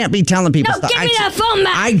now. You can't be telling people stuff. Give me that phone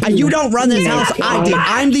back. You don't run this house. I did.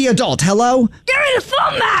 I'm the adult. Hello? Give me the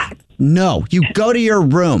phone back. No, you go to your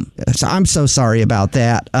room. I'm so sorry about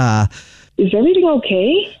that. Is everything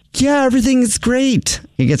okay? Yeah, everything is great.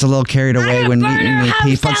 He gets a little carried away when meeting new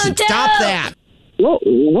people. Stop that.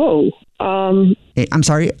 Whoa. Hey, I'm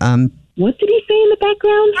sorry. What did he say in the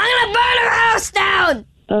background? I'm gonna burn her house down.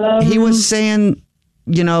 He was saying,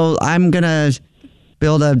 I'm gonna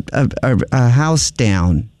build a house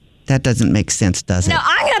down. That doesn't make sense, does it? No,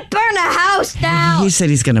 I'm gonna burn a house down. He said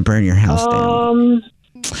he's gonna burn your house down.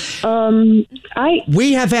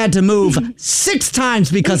 We have had to move 6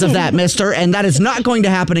 times because of that, mister, and that is not going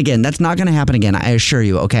to happen again. That's not going to happen again, I assure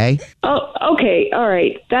you, okay? Oh, okay. All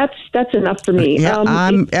right. That's enough for me. Yeah,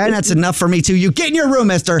 and that's enough for me, too. You get in your room,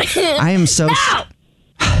 mister. I am so... No!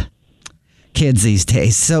 Kids these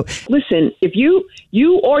days, so... Listen, if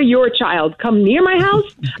you or your child come near my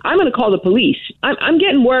house, I'm going to call the police. I'm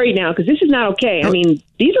getting worried now because this is not okay. I mean,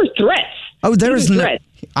 these are threats. Oh, there is no... threats.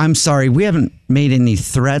 I'm sorry, we haven't made any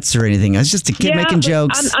threats or anything. I was just a kid making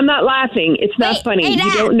jokes. I'm not laughing. It's not funny. Hey,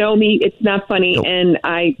 you don't know me. It's not funny. No. And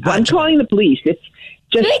I'm calling the police. It's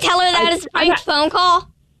just... Can we tell her that it's a prank phone call?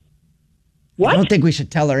 What? I don't think we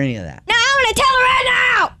should tell her any of that. No, I'm going to tell her right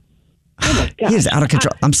now. Oh my God. He's out of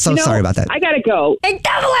control. I'm so sorry about that. I got to go. Hey,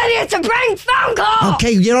 devil lady, it's a prank phone call.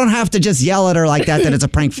 Okay, you don't have to just yell at her like that it's a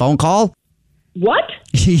prank phone call. What?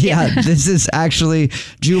 Yeah, this is actually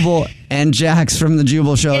Jubal and Jax from the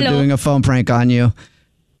Jubal Show doing a phone prank on you.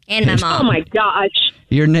 And my mom. Oh my gosh.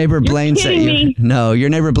 Your neighbor Blaine set you. Me? No, your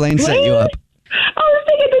neighbor Blaine set you up. I was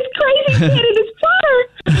thinking this crazy kid in his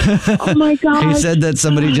car. Oh my God. He said that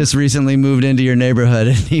somebody just recently moved into your neighborhood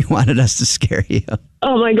and he wanted us to scare you.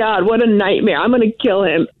 Oh my God, what a nightmare. I'm going to kill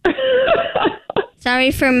him.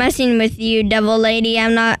 Sorry for messing with you, devil lady.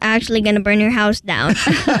 I'm not actually going to burn your house down.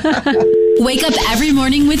 Wake up every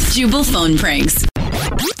morning with Jubal phone pranks.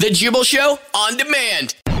 The Jubal Show on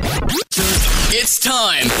demand. It's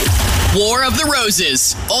time. War of the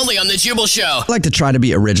Roses. Only on The Jubal Show. I like to try to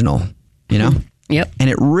be original, Yep. And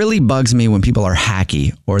it really bugs me when people are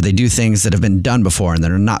hacky or they do things that have been done before and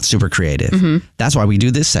that are not super creative. Mm-hmm. That's why we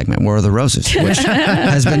do this segment, War of the Roses, which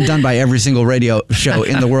has been done by every single radio show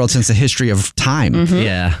in the world since the history of time. Mm-hmm.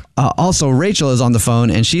 Yeah. Also, Rachel is on the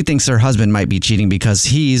phone and she thinks her husband might be cheating because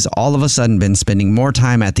he's all of a sudden been spending more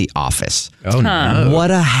time at the office. Oh, no.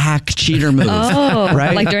 What a hack cheater move. Oh,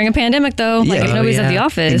 right? Like during a pandemic, though. Yeah. Like if nobody's at the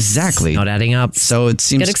office. Exactly. Not adding up. So it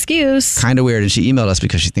seems Good excuse. kind of weird. And she emailed us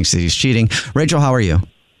because she thinks that he's cheating. Rachel, how are you?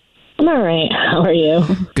 I'm all right. How are you?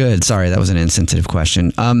 Good. Sorry, that was an insensitive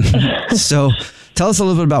question. So tell us a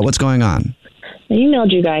little bit about what's going on. I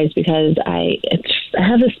emailed you guys because I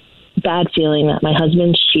have this bad feeling that my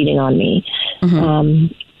husband's cheating on me. Mm-hmm.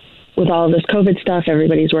 With all of this COVID stuff,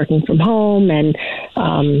 everybody's working from home, and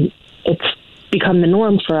it's become the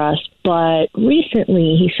norm for us. But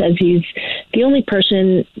recently, he says he's the only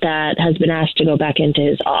person that has been asked to go back into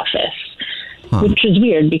his office. Which is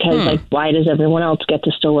weird because, why does everyone else get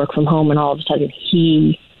to still work from home and all of a sudden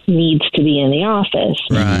he needs to be in the office?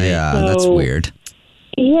 Right. Yeah, so, that's weird.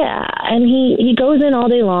 Yeah, and he goes in all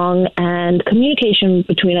day long, and communication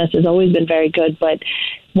between us has always been very good, but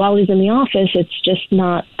while he's in the office, it's just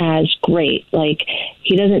not as great. Like,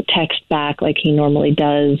 he doesn't text back like he normally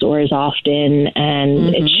does or as often,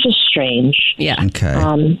 and it's just strange. Yeah.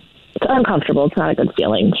 Okay. It's uncomfortable. It's not a good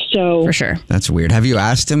feeling. So For sure. That's weird. Have you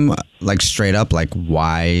asked him, like, straight up, like,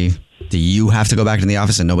 why do you have to go back to the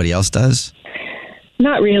office and nobody else does?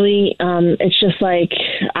 Not really. It's just like,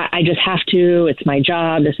 I just have to. It's my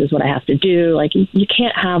job. This is what I have to do. Like, you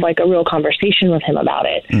can't have, like, a real conversation with him about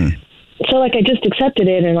it. So, like, I just accepted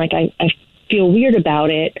it, and, like, I feel weird about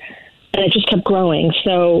it, and it just kept growing.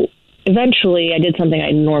 So eventually I did something I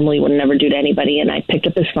normally would never do to anybody, and I picked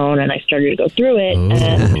up his phone, and I started to go through it,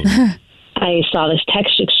 and I saw this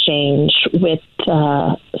text exchange with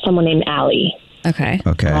someone named Allie. Okay.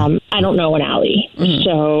 I don't know an Allie.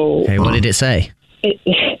 So Okay, what did it say? It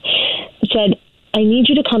said, I need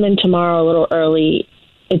you to come in tomorrow a little early.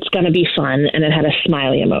 It's going to be fun. And it had a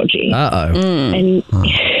smiley emoji. Uh-oh. And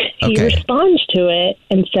he responds to it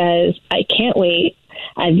and says, I can't wait.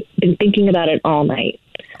 I've been thinking about it all night.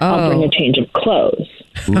 I'll bring a change of clothes.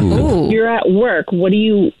 Ooh. You're at work. What do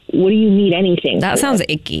you need anything That for? sounds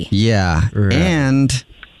icky. Yeah. And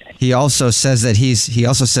he also says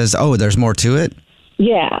oh, there's more to it?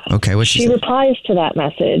 Yeah. Okay, what's she replies to that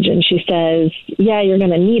message, and she says, yeah, you're going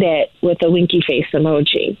to need it, with a winky face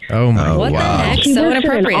emoji. Oh, my What the heck? She So works in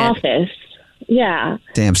an inappropriate. office. Yeah.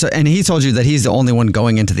 Damn. So, and he told you that he's the only one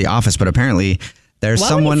going into the office, but apparently there's Why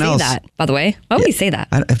someone would he else. say that, by the way? Why would he say that?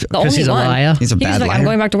 The only Because he's a one. liar. He's a He's bad like, liar. I'm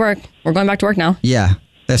going back to work. We're going back to work now. Yeah.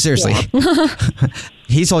 Seriously.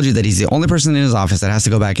 He told you that he's the only person in his office that has to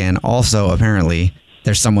go back in. Also, apparently,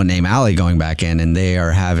 there's someone named Allie going back in, and they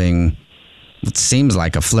are having what seems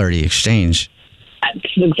like a flirty exchange. That's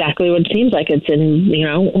exactly what it seems like. It's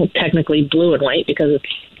in, technically blue and white because it's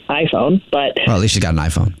iPhone, but... Well, at least she's got an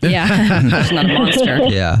iPhone. Yeah. She's not a monster.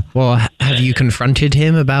 Yeah. Well, have you confronted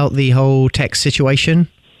him about the whole text situation?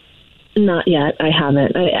 Not yet. I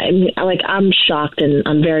haven't. I'm shocked and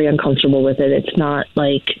I'm very uncomfortable with it. It's not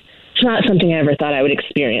something I ever thought I would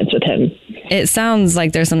experience with him. It sounds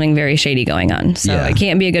like there's something very shady going on. So it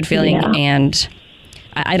can't be a good feeling. Yeah. And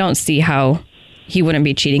I don't see how he wouldn't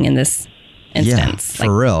be cheating in this instance. Yeah,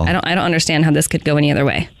 for real. I don't understand how this could go any other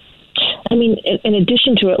way. I mean, in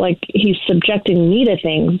addition to it, like, he's subjecting me to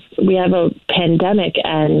things. We have a pandemic,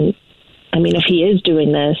 and I mean, if he is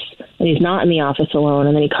doing this and he's not in the office alone,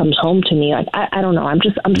 and then he comes home to me, like, I don't know. I'm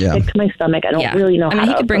sick to my stomach. I don't really know how I mean,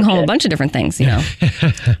 he to could bring approach home it. a bunch of different things, you know.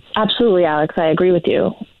 Absolutely, Alex. I agree with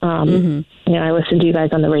you. I listen to you guys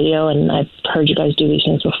on the radio, and I've heard you guys do these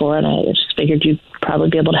things before, and I just figured you'd probably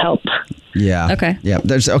be able to help. Yeah. Okay. Yeah.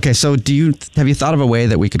 So have you thought of a way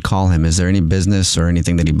that we could call him? Is there any business or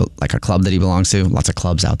anything that like a club that he belongs to? Lots of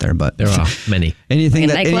clubs out there, but there are many. Anything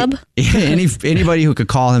Like a nightclub? Anybody who could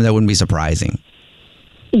call him that wouldn't be surprising.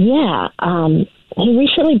 Yeah. He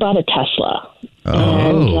recently bought a Tesla.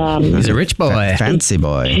 And, he's a rich boy. Fancy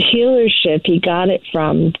boy. the dealership he got it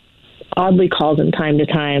from oddly calls him time to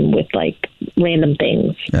time with, like, random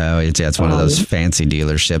things. Oh, it's one of those fancy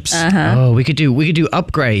dealerships. Oh, we could do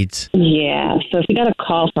upgrades. Yeah, so if you got a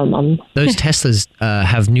call from them. Those Teslas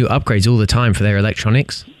have new upgrades all the time for their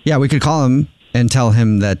electronics. Yeah, we could call him and tell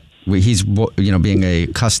him that he's, being a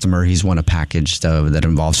customer, he's won a package that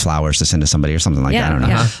involves flowers to send to somebody or something like that. I don't know.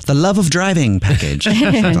 Yeah. The love of driving package,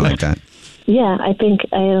 something like that. Yeah, I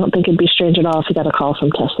don't think it'd be strange at all if you got a call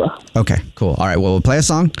from Tesla. Okay, cool. All right, well, we'll play a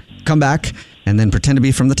song, come back, and then pretend to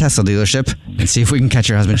be from the Tesla dealership and see if we can catch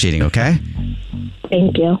your husband cheating, okay?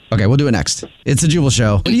 Thank you. Okay, we'll do it next. It's the Jubal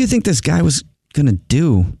Show. What do you think this guy was going to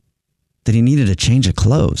do that he needed a change of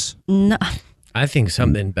clothes? No, I think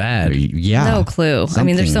something bad. Yeah. no clue. I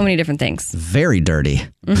mean, there's so Something many different things. very dirty.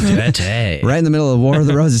 Dirty. Right in the middle of War of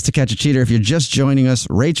the Roses to catch a cheater. If you're just joining us,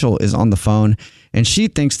 Rachel is on the phone, and she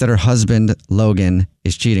thinks that her husband, Logan,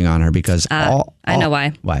 is cheating on her because I know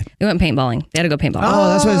why. Why? We went paintballing. They had to go paintball. Oh,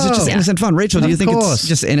 that's why it's just Yeah. innocent fun. Rachel, do you Of think course. it's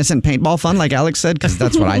just innocent paintball fun, like Alex said? Because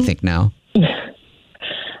that's what I think now.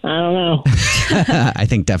 I don't know. I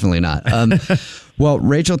think definitely not. Well,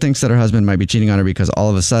 Rachel thinks that her husband might be cheating on her because all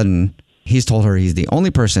of a sudden he's told her he's the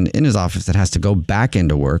only person in his office that has to go back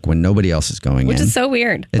into work when nobody else is going Which in. is so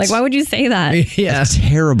weird. It's- Like, why would you say that? Yeah. A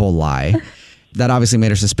terrible lie. That obviously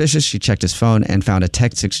made her suspicious. She checked his phone and found a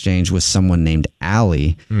text exchange with someone named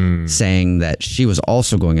Allie saying that she was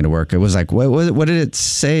also going into work. It was like, what did it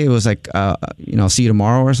say? It was like, I'll see you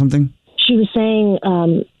tomorrow or something. She was saying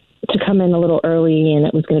to come in a little early, and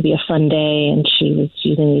it was going to be a fun day, and she was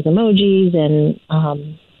using these emojis, and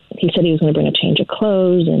he said he was going to bring a change of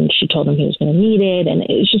clothes, and she told him he was going to need it, and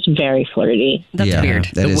it was just very flirty. That's weird.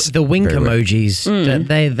 That is The wink very weird. emojis,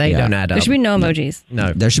 they don't add up. There should be no emojis.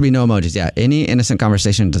 No. There should be no emojis. Yeah. Any innocent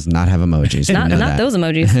conversation does not have emojis. We Not know that. those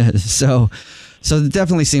emojis. So it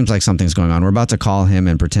definitely seems like something's going on. We're about to call him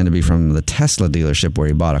and pretend to be from the Tesla dealership where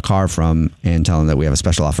he bought a car from and tell him that we have a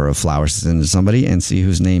special offer of flowers to send to somebody and see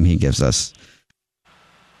whose name he gives us.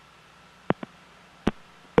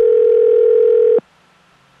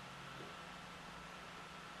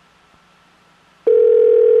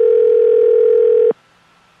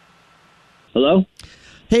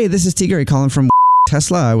 Hey, this is Tigray calling from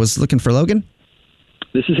Tesla. I was looking for Logan.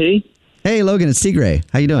 This is he. Hey, Logan, it's Tigray.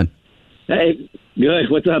 How you doing? Hey, good.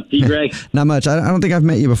 What's up, Tigray? Not much. I don't think I've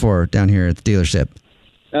met you before down here at the dealership.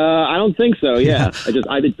 I don't think so. Yeah, I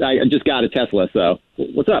just got a Tesla. So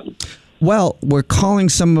what's up? Well, we're calling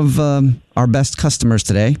some of our best customers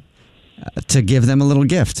today to give them a little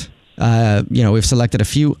gift. We've selected a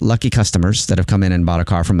few lucky customers that have come in and bought a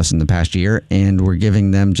car from us in the past year, and we're giving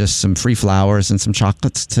them just some free flowers and some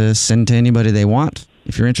chocolates to send to anybody they want,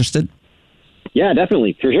 if you're interested. Yeah,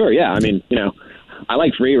 definitely. For sure. Yeah. I mean, I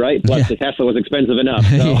like free, right? Plus the Tesla was expensive enough.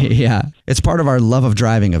 So. Yeah. It's part of our Love of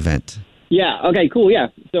Driving event. Yeah. Okay, cool. Yeah.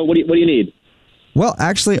 So what do you need? Well,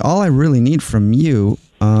 actually, all I really need from you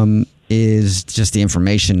is just the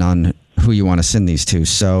information on who you want to send these to.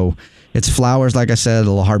 So it's flowers, like I said, a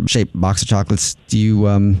little heart-shaped box of chocolates. Do you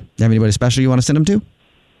have anybody special you want to send them to?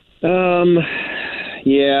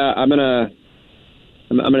 Yeah, I'm gonna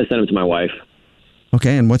send them to my wife.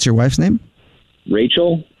 Okay, and what's your wife's name?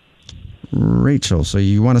 Rachel. Rachel. So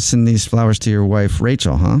you want to send these flowers to your wife,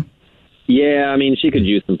 Rachel, huh? Yeah, I mean, she could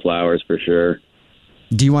use some flowers for sure.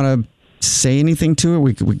 Do you want to say anything to her?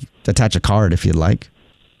 We could attach a card if you'd like.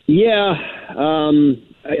 Yeah,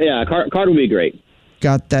 card would be great.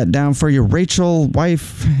 Got that down for you, Rachel,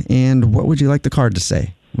 wife. And what would you like the card to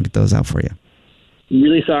say? We'll get those out for you.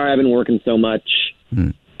 Really sorry I've been working so much.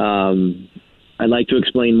 I'd like to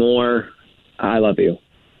explain more. I love you.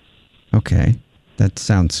 Okay, that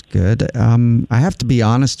sounds good. I have to be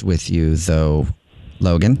honest with you, though,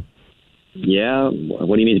 Logan. Yeah?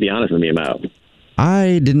 What do you need to be honest with me about?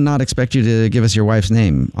 I did not expect you to give us your wife's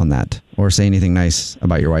name on that or say anything nice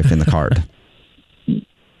about your wife in the card.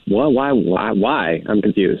 Well, why? I'm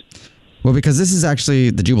confused. Well, because this is actually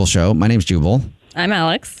the Jubal Show. My name's Jubal. I'm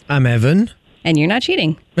Alex. I'm Evan. And you're not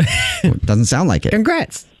cheating. Well, it doesn't sound like it.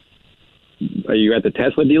 Congrats. Are you at the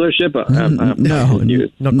Tesla dealership? No,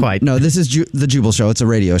 not quite. No, this is the Jubal Show. It's a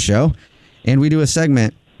radio show. And we do a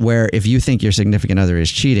segment where if you think your significant other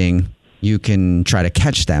is cheating, you can try to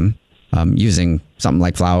catch them using something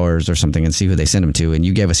like flowers or something and see who they send them to. And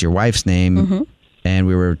you gave us your wife's name, and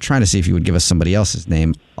we were trying to see if you would give us somebody else's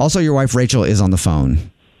name. Also, your wife, Rachel, is on the phone.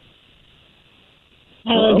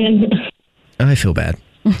 Hi, Logan. I feel bad.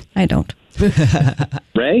 I don't.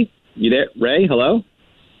 Ray? You there? Ray, hello?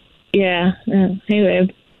 Yeah. Hey,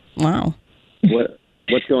 babe. Wow.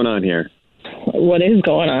 What's going on here? What is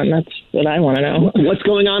going on? That's what I want to know. What's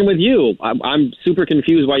going on with you? I'm super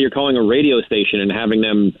confused why you're calling a radio station and having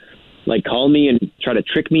them call me and try to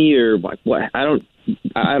trick me or what? I don't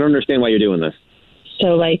understand why you're doing this.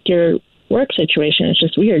 So your work situation is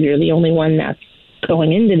just weird. You're the only one that's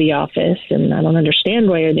going into the office, and I don't understand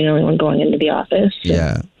why you're the only one going into the office.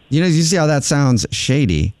 Yeah. You see how that sounds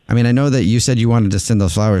shady? I mean, I know that you said you wanted to send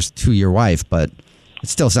those flowers to your wife, but it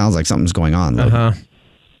still sounds like something's going on. I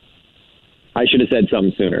should have said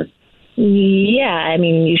something sooner. Yeah, I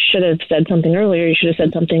mean, you should have said something earlier. You should have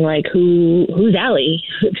said something like, who's Allie?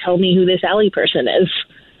 Tell me who this Allie person is.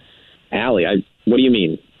 Allie? What do you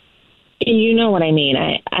mean? You know what I mean.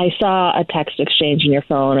 I saw a text exchange in your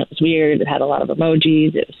phone. It was weird. It had a lot of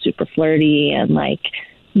emojis. It was super flirty and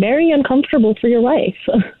very uncomfortable for your wife.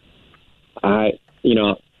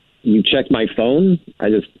 You checked my phone?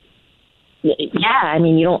 Yeah, I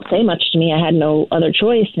mean, you don't say much to me. I had no other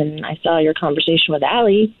choice, and I saw your conversation with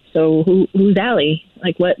Allie. So who's Allie?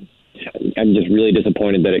 What? I'm just really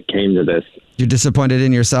disappointed that it came to this. You're disappointed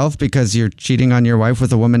in yourself because you're cheating on your wife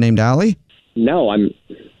with a woman named Allie? No, I'm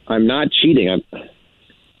not cheating.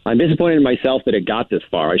 I'm disappointed in myself that it got this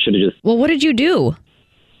far. I should have just... Well, what did you do?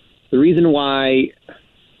 The reason why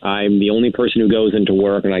I'm the only person who goes into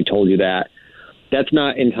work, and I told you that's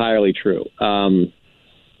not entirely true.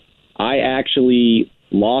 I actually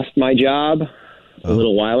lost my job a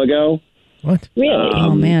little while ago. What? Really?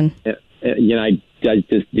 Oh, man. I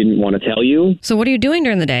just didn't want to tell you. So what are you doing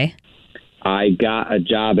during the day? I got a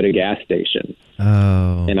job at a gas station.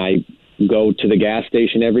 Oh. And I go to the gas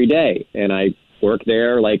station every day, and I work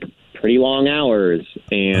there pretty long hours.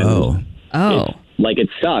 And it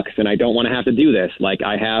sucks, and I don't want to have to do this.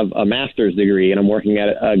 I have a master's degree, and I'm working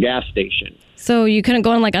at a gas station. So you couldn't go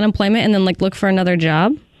on unemployment and then look for another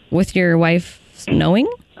job with your wife knowing?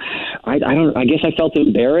 I guess I felt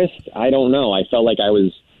embarrassed. I don't know. I felt like I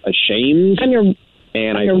was ashamed. I'm your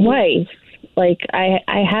wife.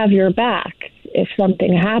 I have your back. If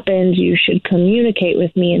something happens, you should communicate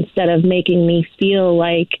with me instead of making me feel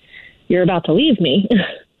like you're about to leave me.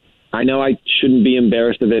 I know I shouldn't be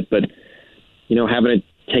embarrassed of it, but having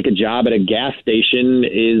to take a job at a gas station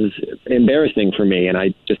is embarrassing for me, and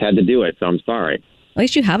I just had to do it, so I'm sorry. At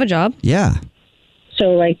least you have a job. Yeah.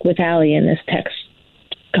 So, with Allie in this text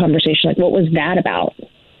conversation? Like, what was that about?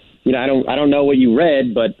 You know, I don't know what you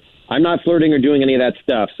read, but I'm not flirting or doing any of that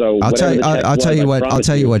stuff. So I'll tell you. whatever the text I'll tell was, you I what. I'll promise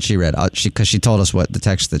tell you what she read. Because she told us what the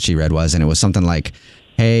text that she read was, and it was something like,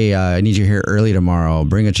 "Hey, I need you here early tomorrow.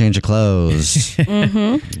 Bring a change of clothes."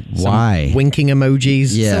 Why? Some winking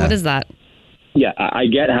emojis. Yeah. So what is that? Yeah, I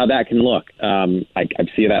get how that can look. I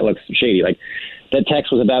see that looks shady. Like, that text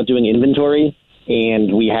was about doing inventory,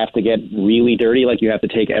 and we have to get really dirty. Like, you have to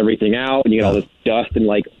take everything out, and you get all this dust and,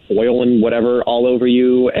 like, oil and whatever all over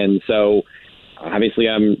you. And so, obviously,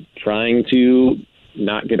 I'm trying to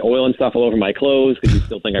not get oil and stuff all over my clothes because you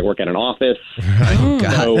still think I work at an office. Oh,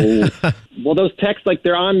 God. So, well, those texts, like,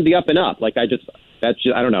 they're on the up and up. Like, that's just,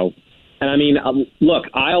 I don't know. And I mean, look,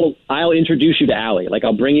 I'll introduce you to Allie. Like,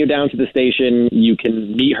 I'll bring you down to the station. You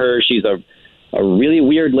can meet her. She's a really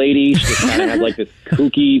weird lady. She just kind of has like this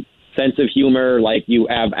kooky sense of humor. Like, you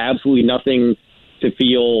have absolutely nothing to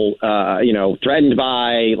feel, threatened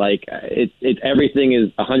by. Like, it's everything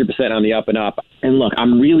is 100% on the up and up. And look,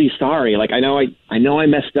 I'm really sorry. Like, I know I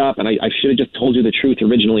messed up, and I should have just told you the truth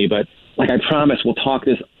originally. But like, I promise we'll talk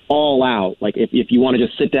this all out. Like, if you want to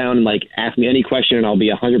just sit down and like ask me any question, and I'll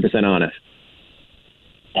be 100% honest.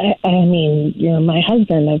 I mean, you're my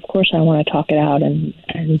husband. Of course, I want to talk it out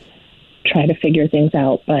and try to figure things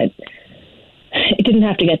out. But it didn't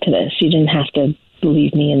have to get to this. You didn't have to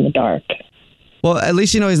leave me in the dark. Well, at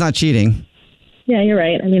least you know he's not cheating. Yeah, you're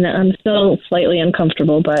right. I mean, I'm still slightly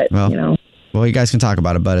uncomfortable, but Well, you guys can talk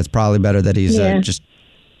about it, but it's probably better that he's just,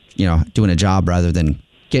 doing a job rather than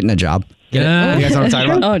getting a job. Yeah. You guys know what I'm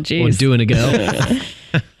talking about? Oh, geez. Or doing a girl.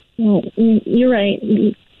 Well, you're right.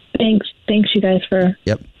 Thanks, you guys, for.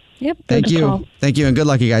 Yep. Thank you. Thank you, and good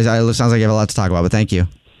luck, you guys. It sounds like you have a lot to talk about, but thank you.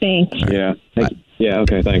 Thanks. Right. Yeah. Yeah.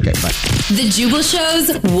 Okay. Thanks. Okay. Bye. The Jubal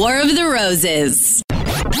Show's War of the Roses.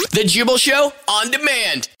 The Jubal Show on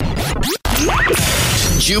demand.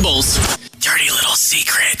 Jubal's dirty little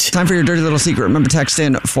secret. Time for your dirty little secret. Remember, text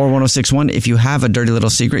in 41061. If you have a dirty little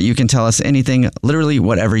secret, you can tell us anything, literally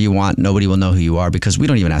whatever you want. Nobody will know who you are because we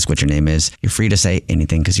don't even ask what your name is. You're free to say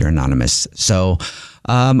anything because you're anonymous. So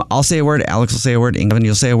I'll say a word, Alex will say a word, England,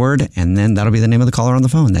 you'll say a word, and then that'll be the name of the caller on the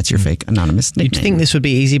phone. That's your fake anonymous nickname. You'd think this would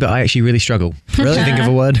be easy, but I actually really struggle. Really? To think of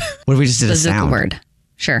a word. What if we just did a Bazooka sound? word.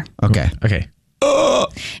 Sure. Okay.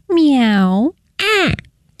 Meow.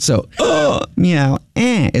 So, meow,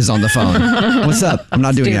 is on the phone. What's up? I'm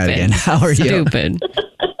not doing that again. How are you? Stupid.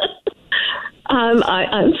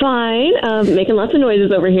 I'm fine. Making lots of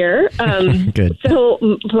noises over here. Good. So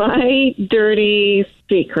my dirty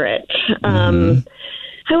secret.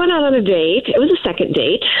 I went out on a date. It was a second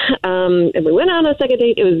date. And we went out on a second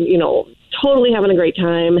date. It was, totally having a great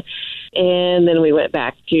time. And then we went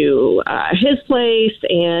back to his place,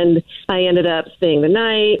 and I ended up staying the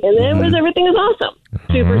night. And then everything is awesome.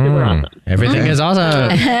 Super awesome. Everything is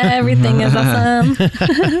awesome. Everything is awesome.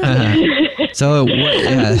 So,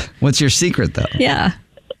 what's your secret, though? Yeah.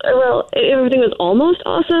 Well, everything was almost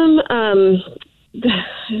awesome.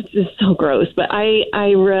 It's just so gross, but I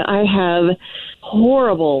have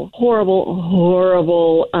horrible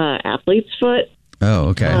athlete's foot. Oh,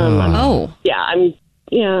 okay. I'm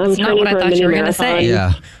That's not training what I for a thought mini you were going to marathon. say.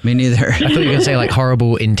 Yeah, me neither. I thought you were going to say like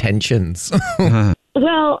horrible intentions.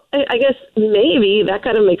 Well, I guess maybe that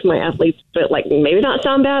kind of makes my athletes, but like maybe not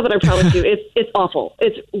sound bad, but I promise you, it's awful.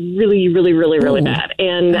 It's really, really, really, really bad.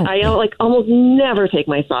 And I like almost never take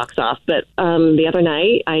my socks off. But the other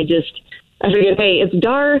night, I figured, hey, it's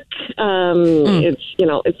dark.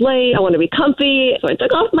 It's late. I want to be comfy. So I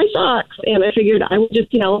took off my socks, and I figured I would just,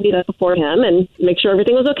 get up before him and make sure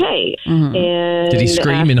everything was okay. And did he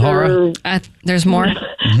scream in horror? There's more.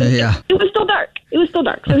 Yeah. It was still dark.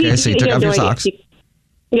 So you took off your socks.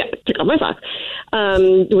 Yeah, took off my socks.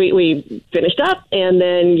 We finished up and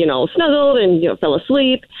then, snuggled and, fell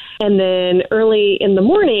asleep. And then early in the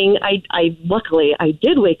morning, luckily I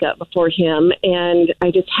did wake up before him, and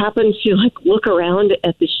I just happened to look around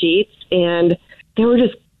at the sheets, and they were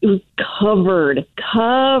just covered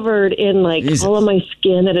in Jesus. all of my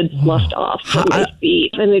skin that had sloughed off from my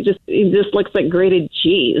feet. And it just looks like grated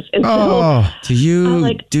cheese. And so do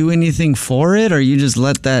you do anything for it, or you just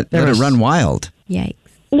let it run wild? Yikes.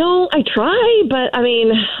 No, I try, but I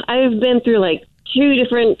mean, I've been through 2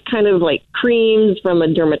 different kind of creams from a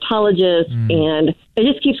dermatologist, and it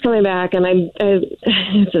just keeps coming back, and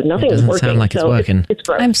nothing is working. Sound like it's working. It's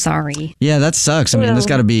gross. I'm sorry. Yeah, that sucks. I mean, this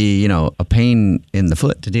got to be, a pain in the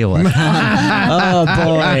foot to deal with. Oh,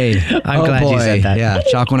 boy. I'm glad you said that. Yeah,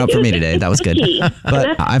 chalk one up for me today. That was good.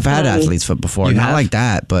 But I've had athlete's foot before. Not like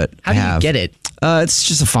that, but How I do have. you get it? It's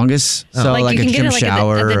just a fungus. So like you a can gym get it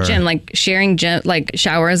shower. at the gym, like sharing like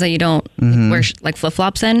showers that you don't wear like flip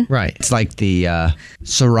flops in. Right. It's like the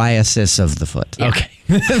psoriasis of the foot. Yeah. Okay.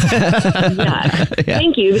 Yeah.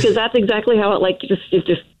 Thank you, because that's exactly how it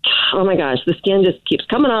just oh my gosh, the skin just keeps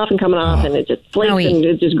coming off and it just flakes and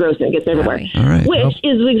it's just gross and it gets everywhere. All right. Which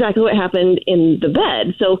is exactly what happened in the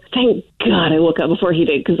bed. So thank God I woke up before he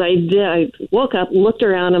did, because I woke up, looked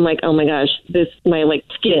around, I'm like, oh my gosh, my like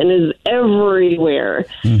skin is everywhere.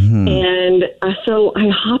 And so I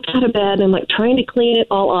hopped out of bed and I'm like trying to clean it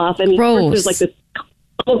all off, and there's like this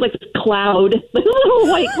almost like this cloud, like a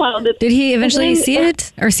little white cloud. Did he eventually see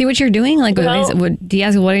it or see what you're doing? Like, did he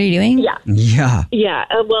ask, what are you doing? Yeah.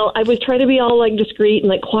 Well, I was trying to be all like discreet and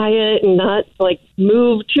like quiet and not like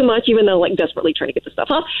move too much, even though like desperately trying to get the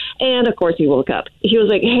stuff off. And of course he woke up. He was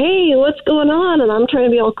like, hey, what's going on? And I'm trying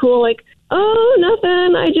to be all cool, like, oh,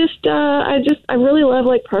 nothing. I really love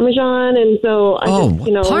like Parmesan. And so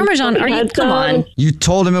Parmesan. Come on. You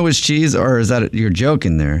told him it was cheese, or is that you're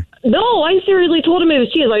joking there? No, I seriously told him it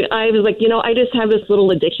was cheese. Like I was like, I just have this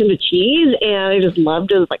little addiction to cheese, and I just love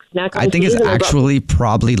to like snack on I think cheese. it's actually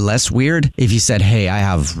probably less weird if you said, hey, I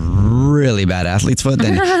have really bad athlete's foot,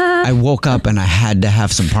 then I woke up and I had to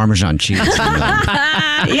have some Parmesan cheese.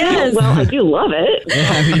 Yes. Well, I do love it.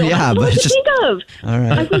 But what it's just think of. all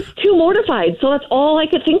right. I was too mortified, so that's all I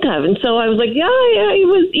could think of. And so I was like, yeah, he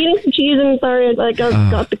was eating some cheese, and sorry, I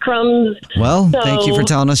got the crumbs. Well, thank you for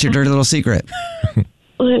telling us your dirty little secret.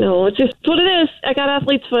 I know, it's just what it is. I got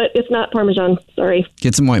athlete's foot. It's not Parmesan. Sorry.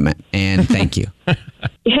 Get some ointment, and thank you.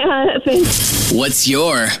 Yeah, thanks. What's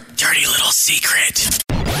your dirty little secret?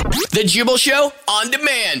 The Jubal Show on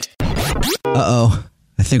demand. Uh-oh.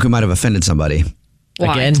 I think we might have offended somebody.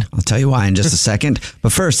 Why? Again? I'll tell you why in just a second.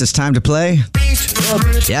 But first, it's time to play.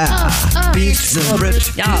 Yeah. Beat the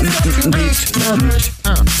Brit. Yeah.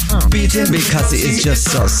 Beat him because it's just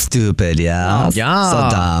so stupid, yeah? Yeah. So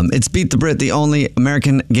dumb. It's Beat the Brit, the only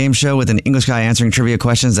American game show with an English guy answering trivia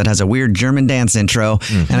questions that has a weird German dance intro.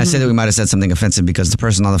 And I say that we might have said something offensive because the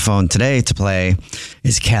person on the phone today to play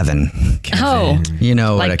is Kevin. Oh. You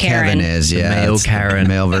know Like what a Karen. Kevin is, yeah. male it's Karen. The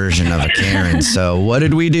male version of a Karen. So what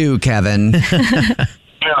did we do, Kevin?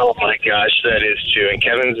 Oh my gosh, that is true. And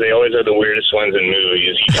Kevin's, they always are the weirdest ones in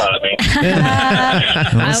movies. You taught me.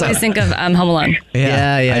 I always think of Home Alone.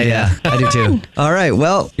 Yeah. I do too. All right,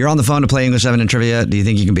 well, you're on the phone to play English 7 and trivia. Do you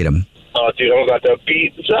think you can beat him? Oh, dude, I'm about to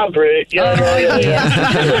beat the Brit. Yeah.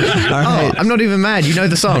 All right. I'm not even mad. You know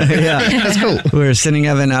the song. That's cool. We're sending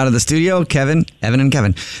Evan out of the studio. Evan and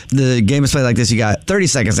Kevin. The game is played like this. You got 30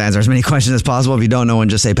 seconds to answer as many questions as possible. If you don't know one,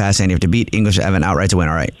 just say pass, and you have to beat English Evan outright to win.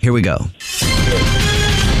 All right, here we go.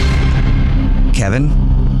 Kevin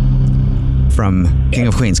from King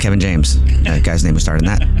of Queens, Kevin James. That guy's name was started in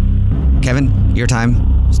that. Kevin, your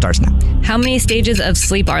time starts now. How many stages of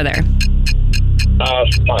sleep are there?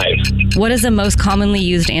 5. What is the most commonly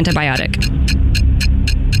used antibiotic?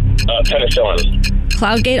 Penicillin.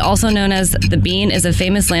 Cloudgate, also known as the Bean, is a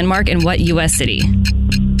famous landmark in what U.S. city?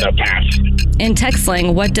 Pass. In text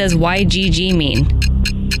slang, what does YGG mean?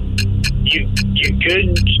 You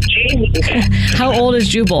good, Gene? How old is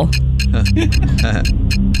Jubal? 36.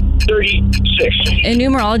 In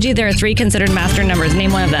numerology, there are 3 considered master numbers.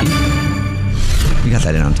 Name one of them. You got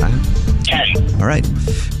that in on time. 10. All right.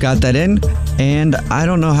 Got that in. And I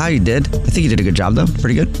don't know how you did. I think you did a good job, though.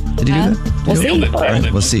 Pretty good. Did you do that? We'll see. All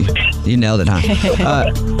right, we'll see. You nailed it, huh?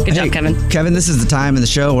 Good job, Kevin. Kevin, this is the time in the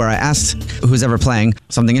show where I asked who's ever playing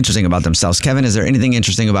something interesting about themselves. Kevin, is there anything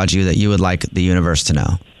interesting about you that you would like the universe to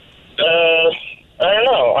know? I don't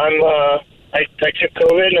know. I took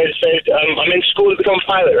COVID and I decided I'm in school to become a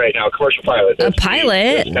pilot right now, a commercial pilot. A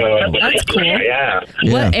pilot? That's cool. Yeah.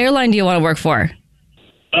 What airline do you want to work for?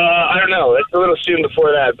 I don't know. It's a little soon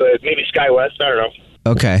before that, but maybe SkyWest. I don't know.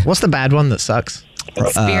 Okay. What's the bad one that sucks?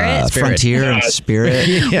 Spirit? Frontier and Spirit.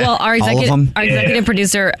 Well, our executive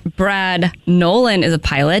producer, Brad Nolan, is a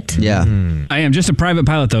pilot. Yeah. I am just a private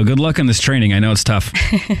pilot, though. Good luck on this training. I know it's tough.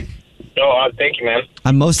 Thank you, man.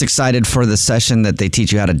 I'm most excited for the session that they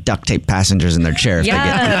teach you how to duct tape passengers in their chair if they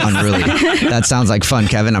get unruly. That sounds like fun,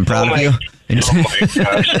 Kevin. I'm proud of you. Oh my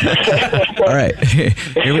gosh. All right,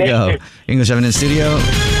 here we go. English Evan in studio.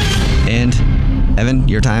 And Evan,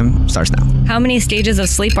 your time starts now. How many stages of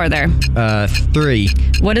sleep are there? 3.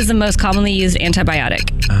 What is the most commonly used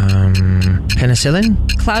antibiotic? Penicillin?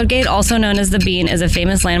 Cloudgate, also known as the Bean, is a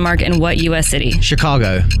famous landmark in what U.S. city?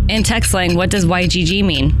 Chicago. In text slang, what does YGG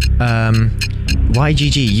mean?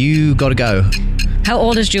 YGG, you gotta go. How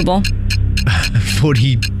old is Jubal?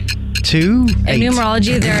 42? In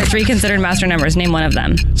numerology, there are 3 considered master numbers. Name one of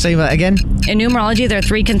them. Say that again. In numerology, there are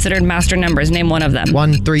 3 considered master numbers. Name one of them.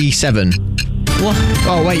 137.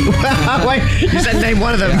 Oh, wait. Wait. You said name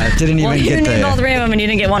one of them. I didn't even You get named all three of them and you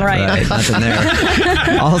didn't get one right. nothing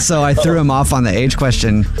there. Also, I threw him off on the age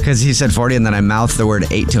question because he said 40 and then I mouthed the word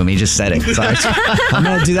 8 to him. He just said it. So I'm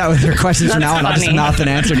going to do that with your questions from now on. I'll just mouth an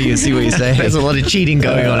answer to you and see what you say. There's a lot of cheating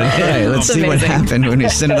going on. All right, let's see what happened when we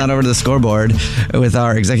send it on over to the scoreboard with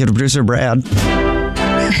our executive producer, Brad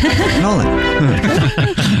Nolan.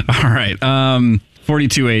 All right.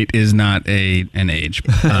 42.8 is not an age.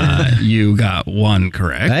 You got one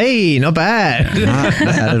correct. Hey, not bad. Not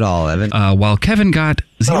bad at all, Evan. While Kevin got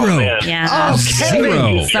 0. Yeah. Oh,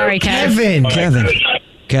 Kevin. Sorry, Kev.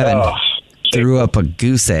 Kevin. Threw up a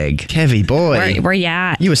goose egg. Kevy boy. Where you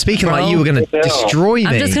at? You were speaking bro? like you were going to destroy me.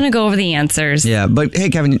 I'm just going to go over the answers. Yeah, but hey,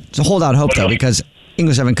 Kevin, so hold out hope, though, because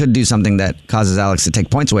English Evan could do something that causes Alex to take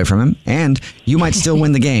points away from him, and you might still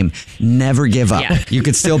win the game. Never give up. Yeah. You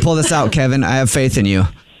could still pull this out, Kevin. I have faith in you.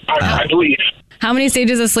 I believe. How many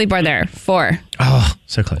stages of sleep are there? 4. Oh,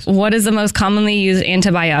 so close. What is the most commonly used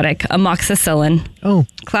antibiotic? Amoxicillin. Oh.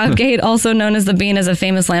 Cloudgate, also known as the Bean, is a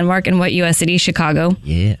famous landmark in what U.S. city? Chicago.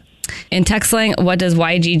 Yeah. In text slang, what does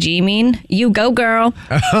YGG mean? You go, girl.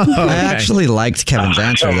 I actually liked Kevin's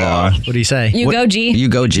answer, though. What do you say? You go, G. You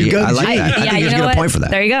go, G. You go, I like G. that. I Yeah, think you you know get what? a point for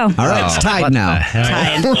that. There you go. All right, it's tied now.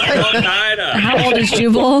 Tied. How old is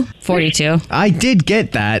Jubal? 42. I did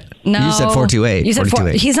get that. No. You said 428. You said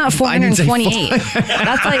 428. He's not I didn't say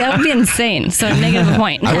 428. That would be insane. So negative a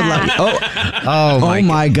point. I would like. Oh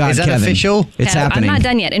my God, Is that Kevin. official? It's happening. I'm not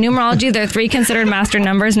done yet. In numerology, there are 3 considered master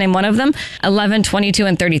numbers. Name one of them: 11, 22,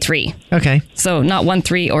 and 33. Okay. So not 1,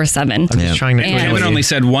 3, or 7. I'm just trying to. Kevin only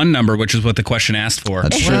said one number, which is what the question asked for.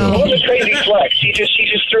 That's true. It was a crazy flex. He just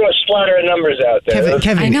threw a splatter of numbers out there.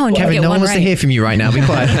 Kevin, I know, and you Kevin, get no one one wants to right. hear from you right now. Be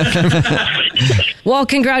quiet. Well,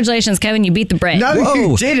 congratulations, Kevin. You beat the Brit. No,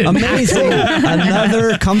 Whoa, you didn't. amazing.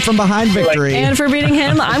 Another come from behind victory. And for beating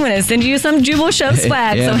him, I'm going to send you some Jubal Show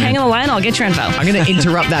swag. Yeah, so man. hang on the line. I'll get your info. I'm going to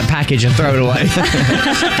interrupt that package and throw it away.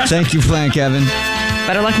 Thank you for playing, Kevin.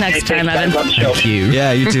 Better luck next time, Evan. Thank you.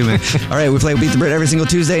 Yeah, you too, man. All right, we play Beat the Brit every single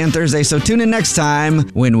Tuesday and Thursday, so tune in next time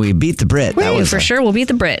when we beat the Brit. That was For sure, we'll beat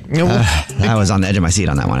the Brit. I was on the edge of my seat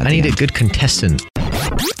on that one. I need a good contestant.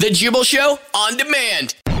 The Jubal Show on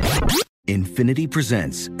demand. Infinity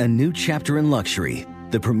presents a new chapter in luxury,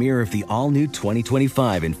 the premiere of the all-new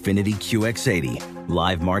 2025 Infinity QX80,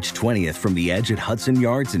 live March 20th from the Edge at Hudson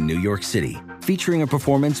Yards in New York City, featuring a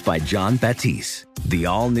performance by John Batiste. The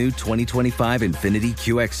all-new 2025 Infinity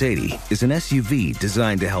QX80 is an SUV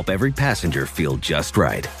designed to help every passenger feel just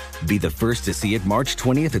right. Be the first to see it March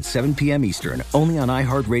 20th at 7 p.m. Eastern, only on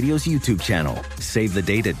iHeartRadio's YouTube channel. Save the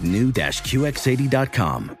date at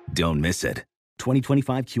new-QX80.com. Don't miss it.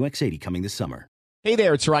 2025 QX80 coming this summer. Hey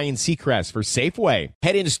there, it's Ryan Seacrest for Safeway.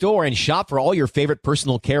 Head in store and shop for all your favorite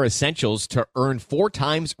personal care essentials to earn 4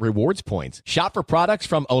 times rewards points. Shop for products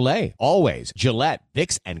from Olay, Always, Gillette,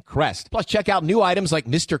 Vicks, and Crest. Plus, check out new items like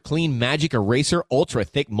Mr. Clean Magic Eraser Ultra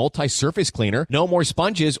Thick Multi-Surface Cleaner, no more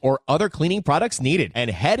sponges or other cleaning products needed.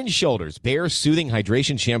 And Head & Shoulders Bare Soothing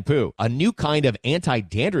Hydration Shampoo, a new kind of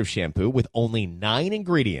anti-dandruff shampoo with only 9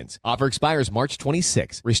 ingredients. Offer expires March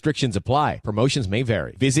 26. Restrictions apply. Promotions may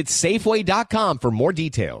vary. Visit Safeway.com for more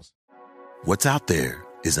details. What's out there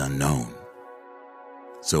is unknown.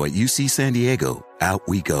 So at UC San Diego, out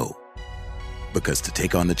we go. Because to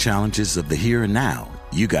take on the challenges of the here and now,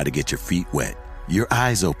 you got to get your feet wet, your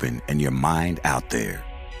eyes open, and your mind out there.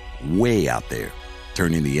 Way out there.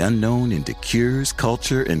 Turning the unknown into cures,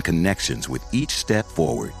 culture, and connections with each step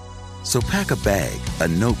forward. So pack a bag, a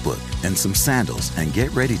notebook, and some sandals and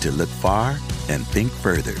get ready to look far and think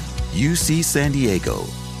further. UC San Diego.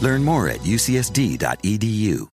 Learn more at ucsd.edu.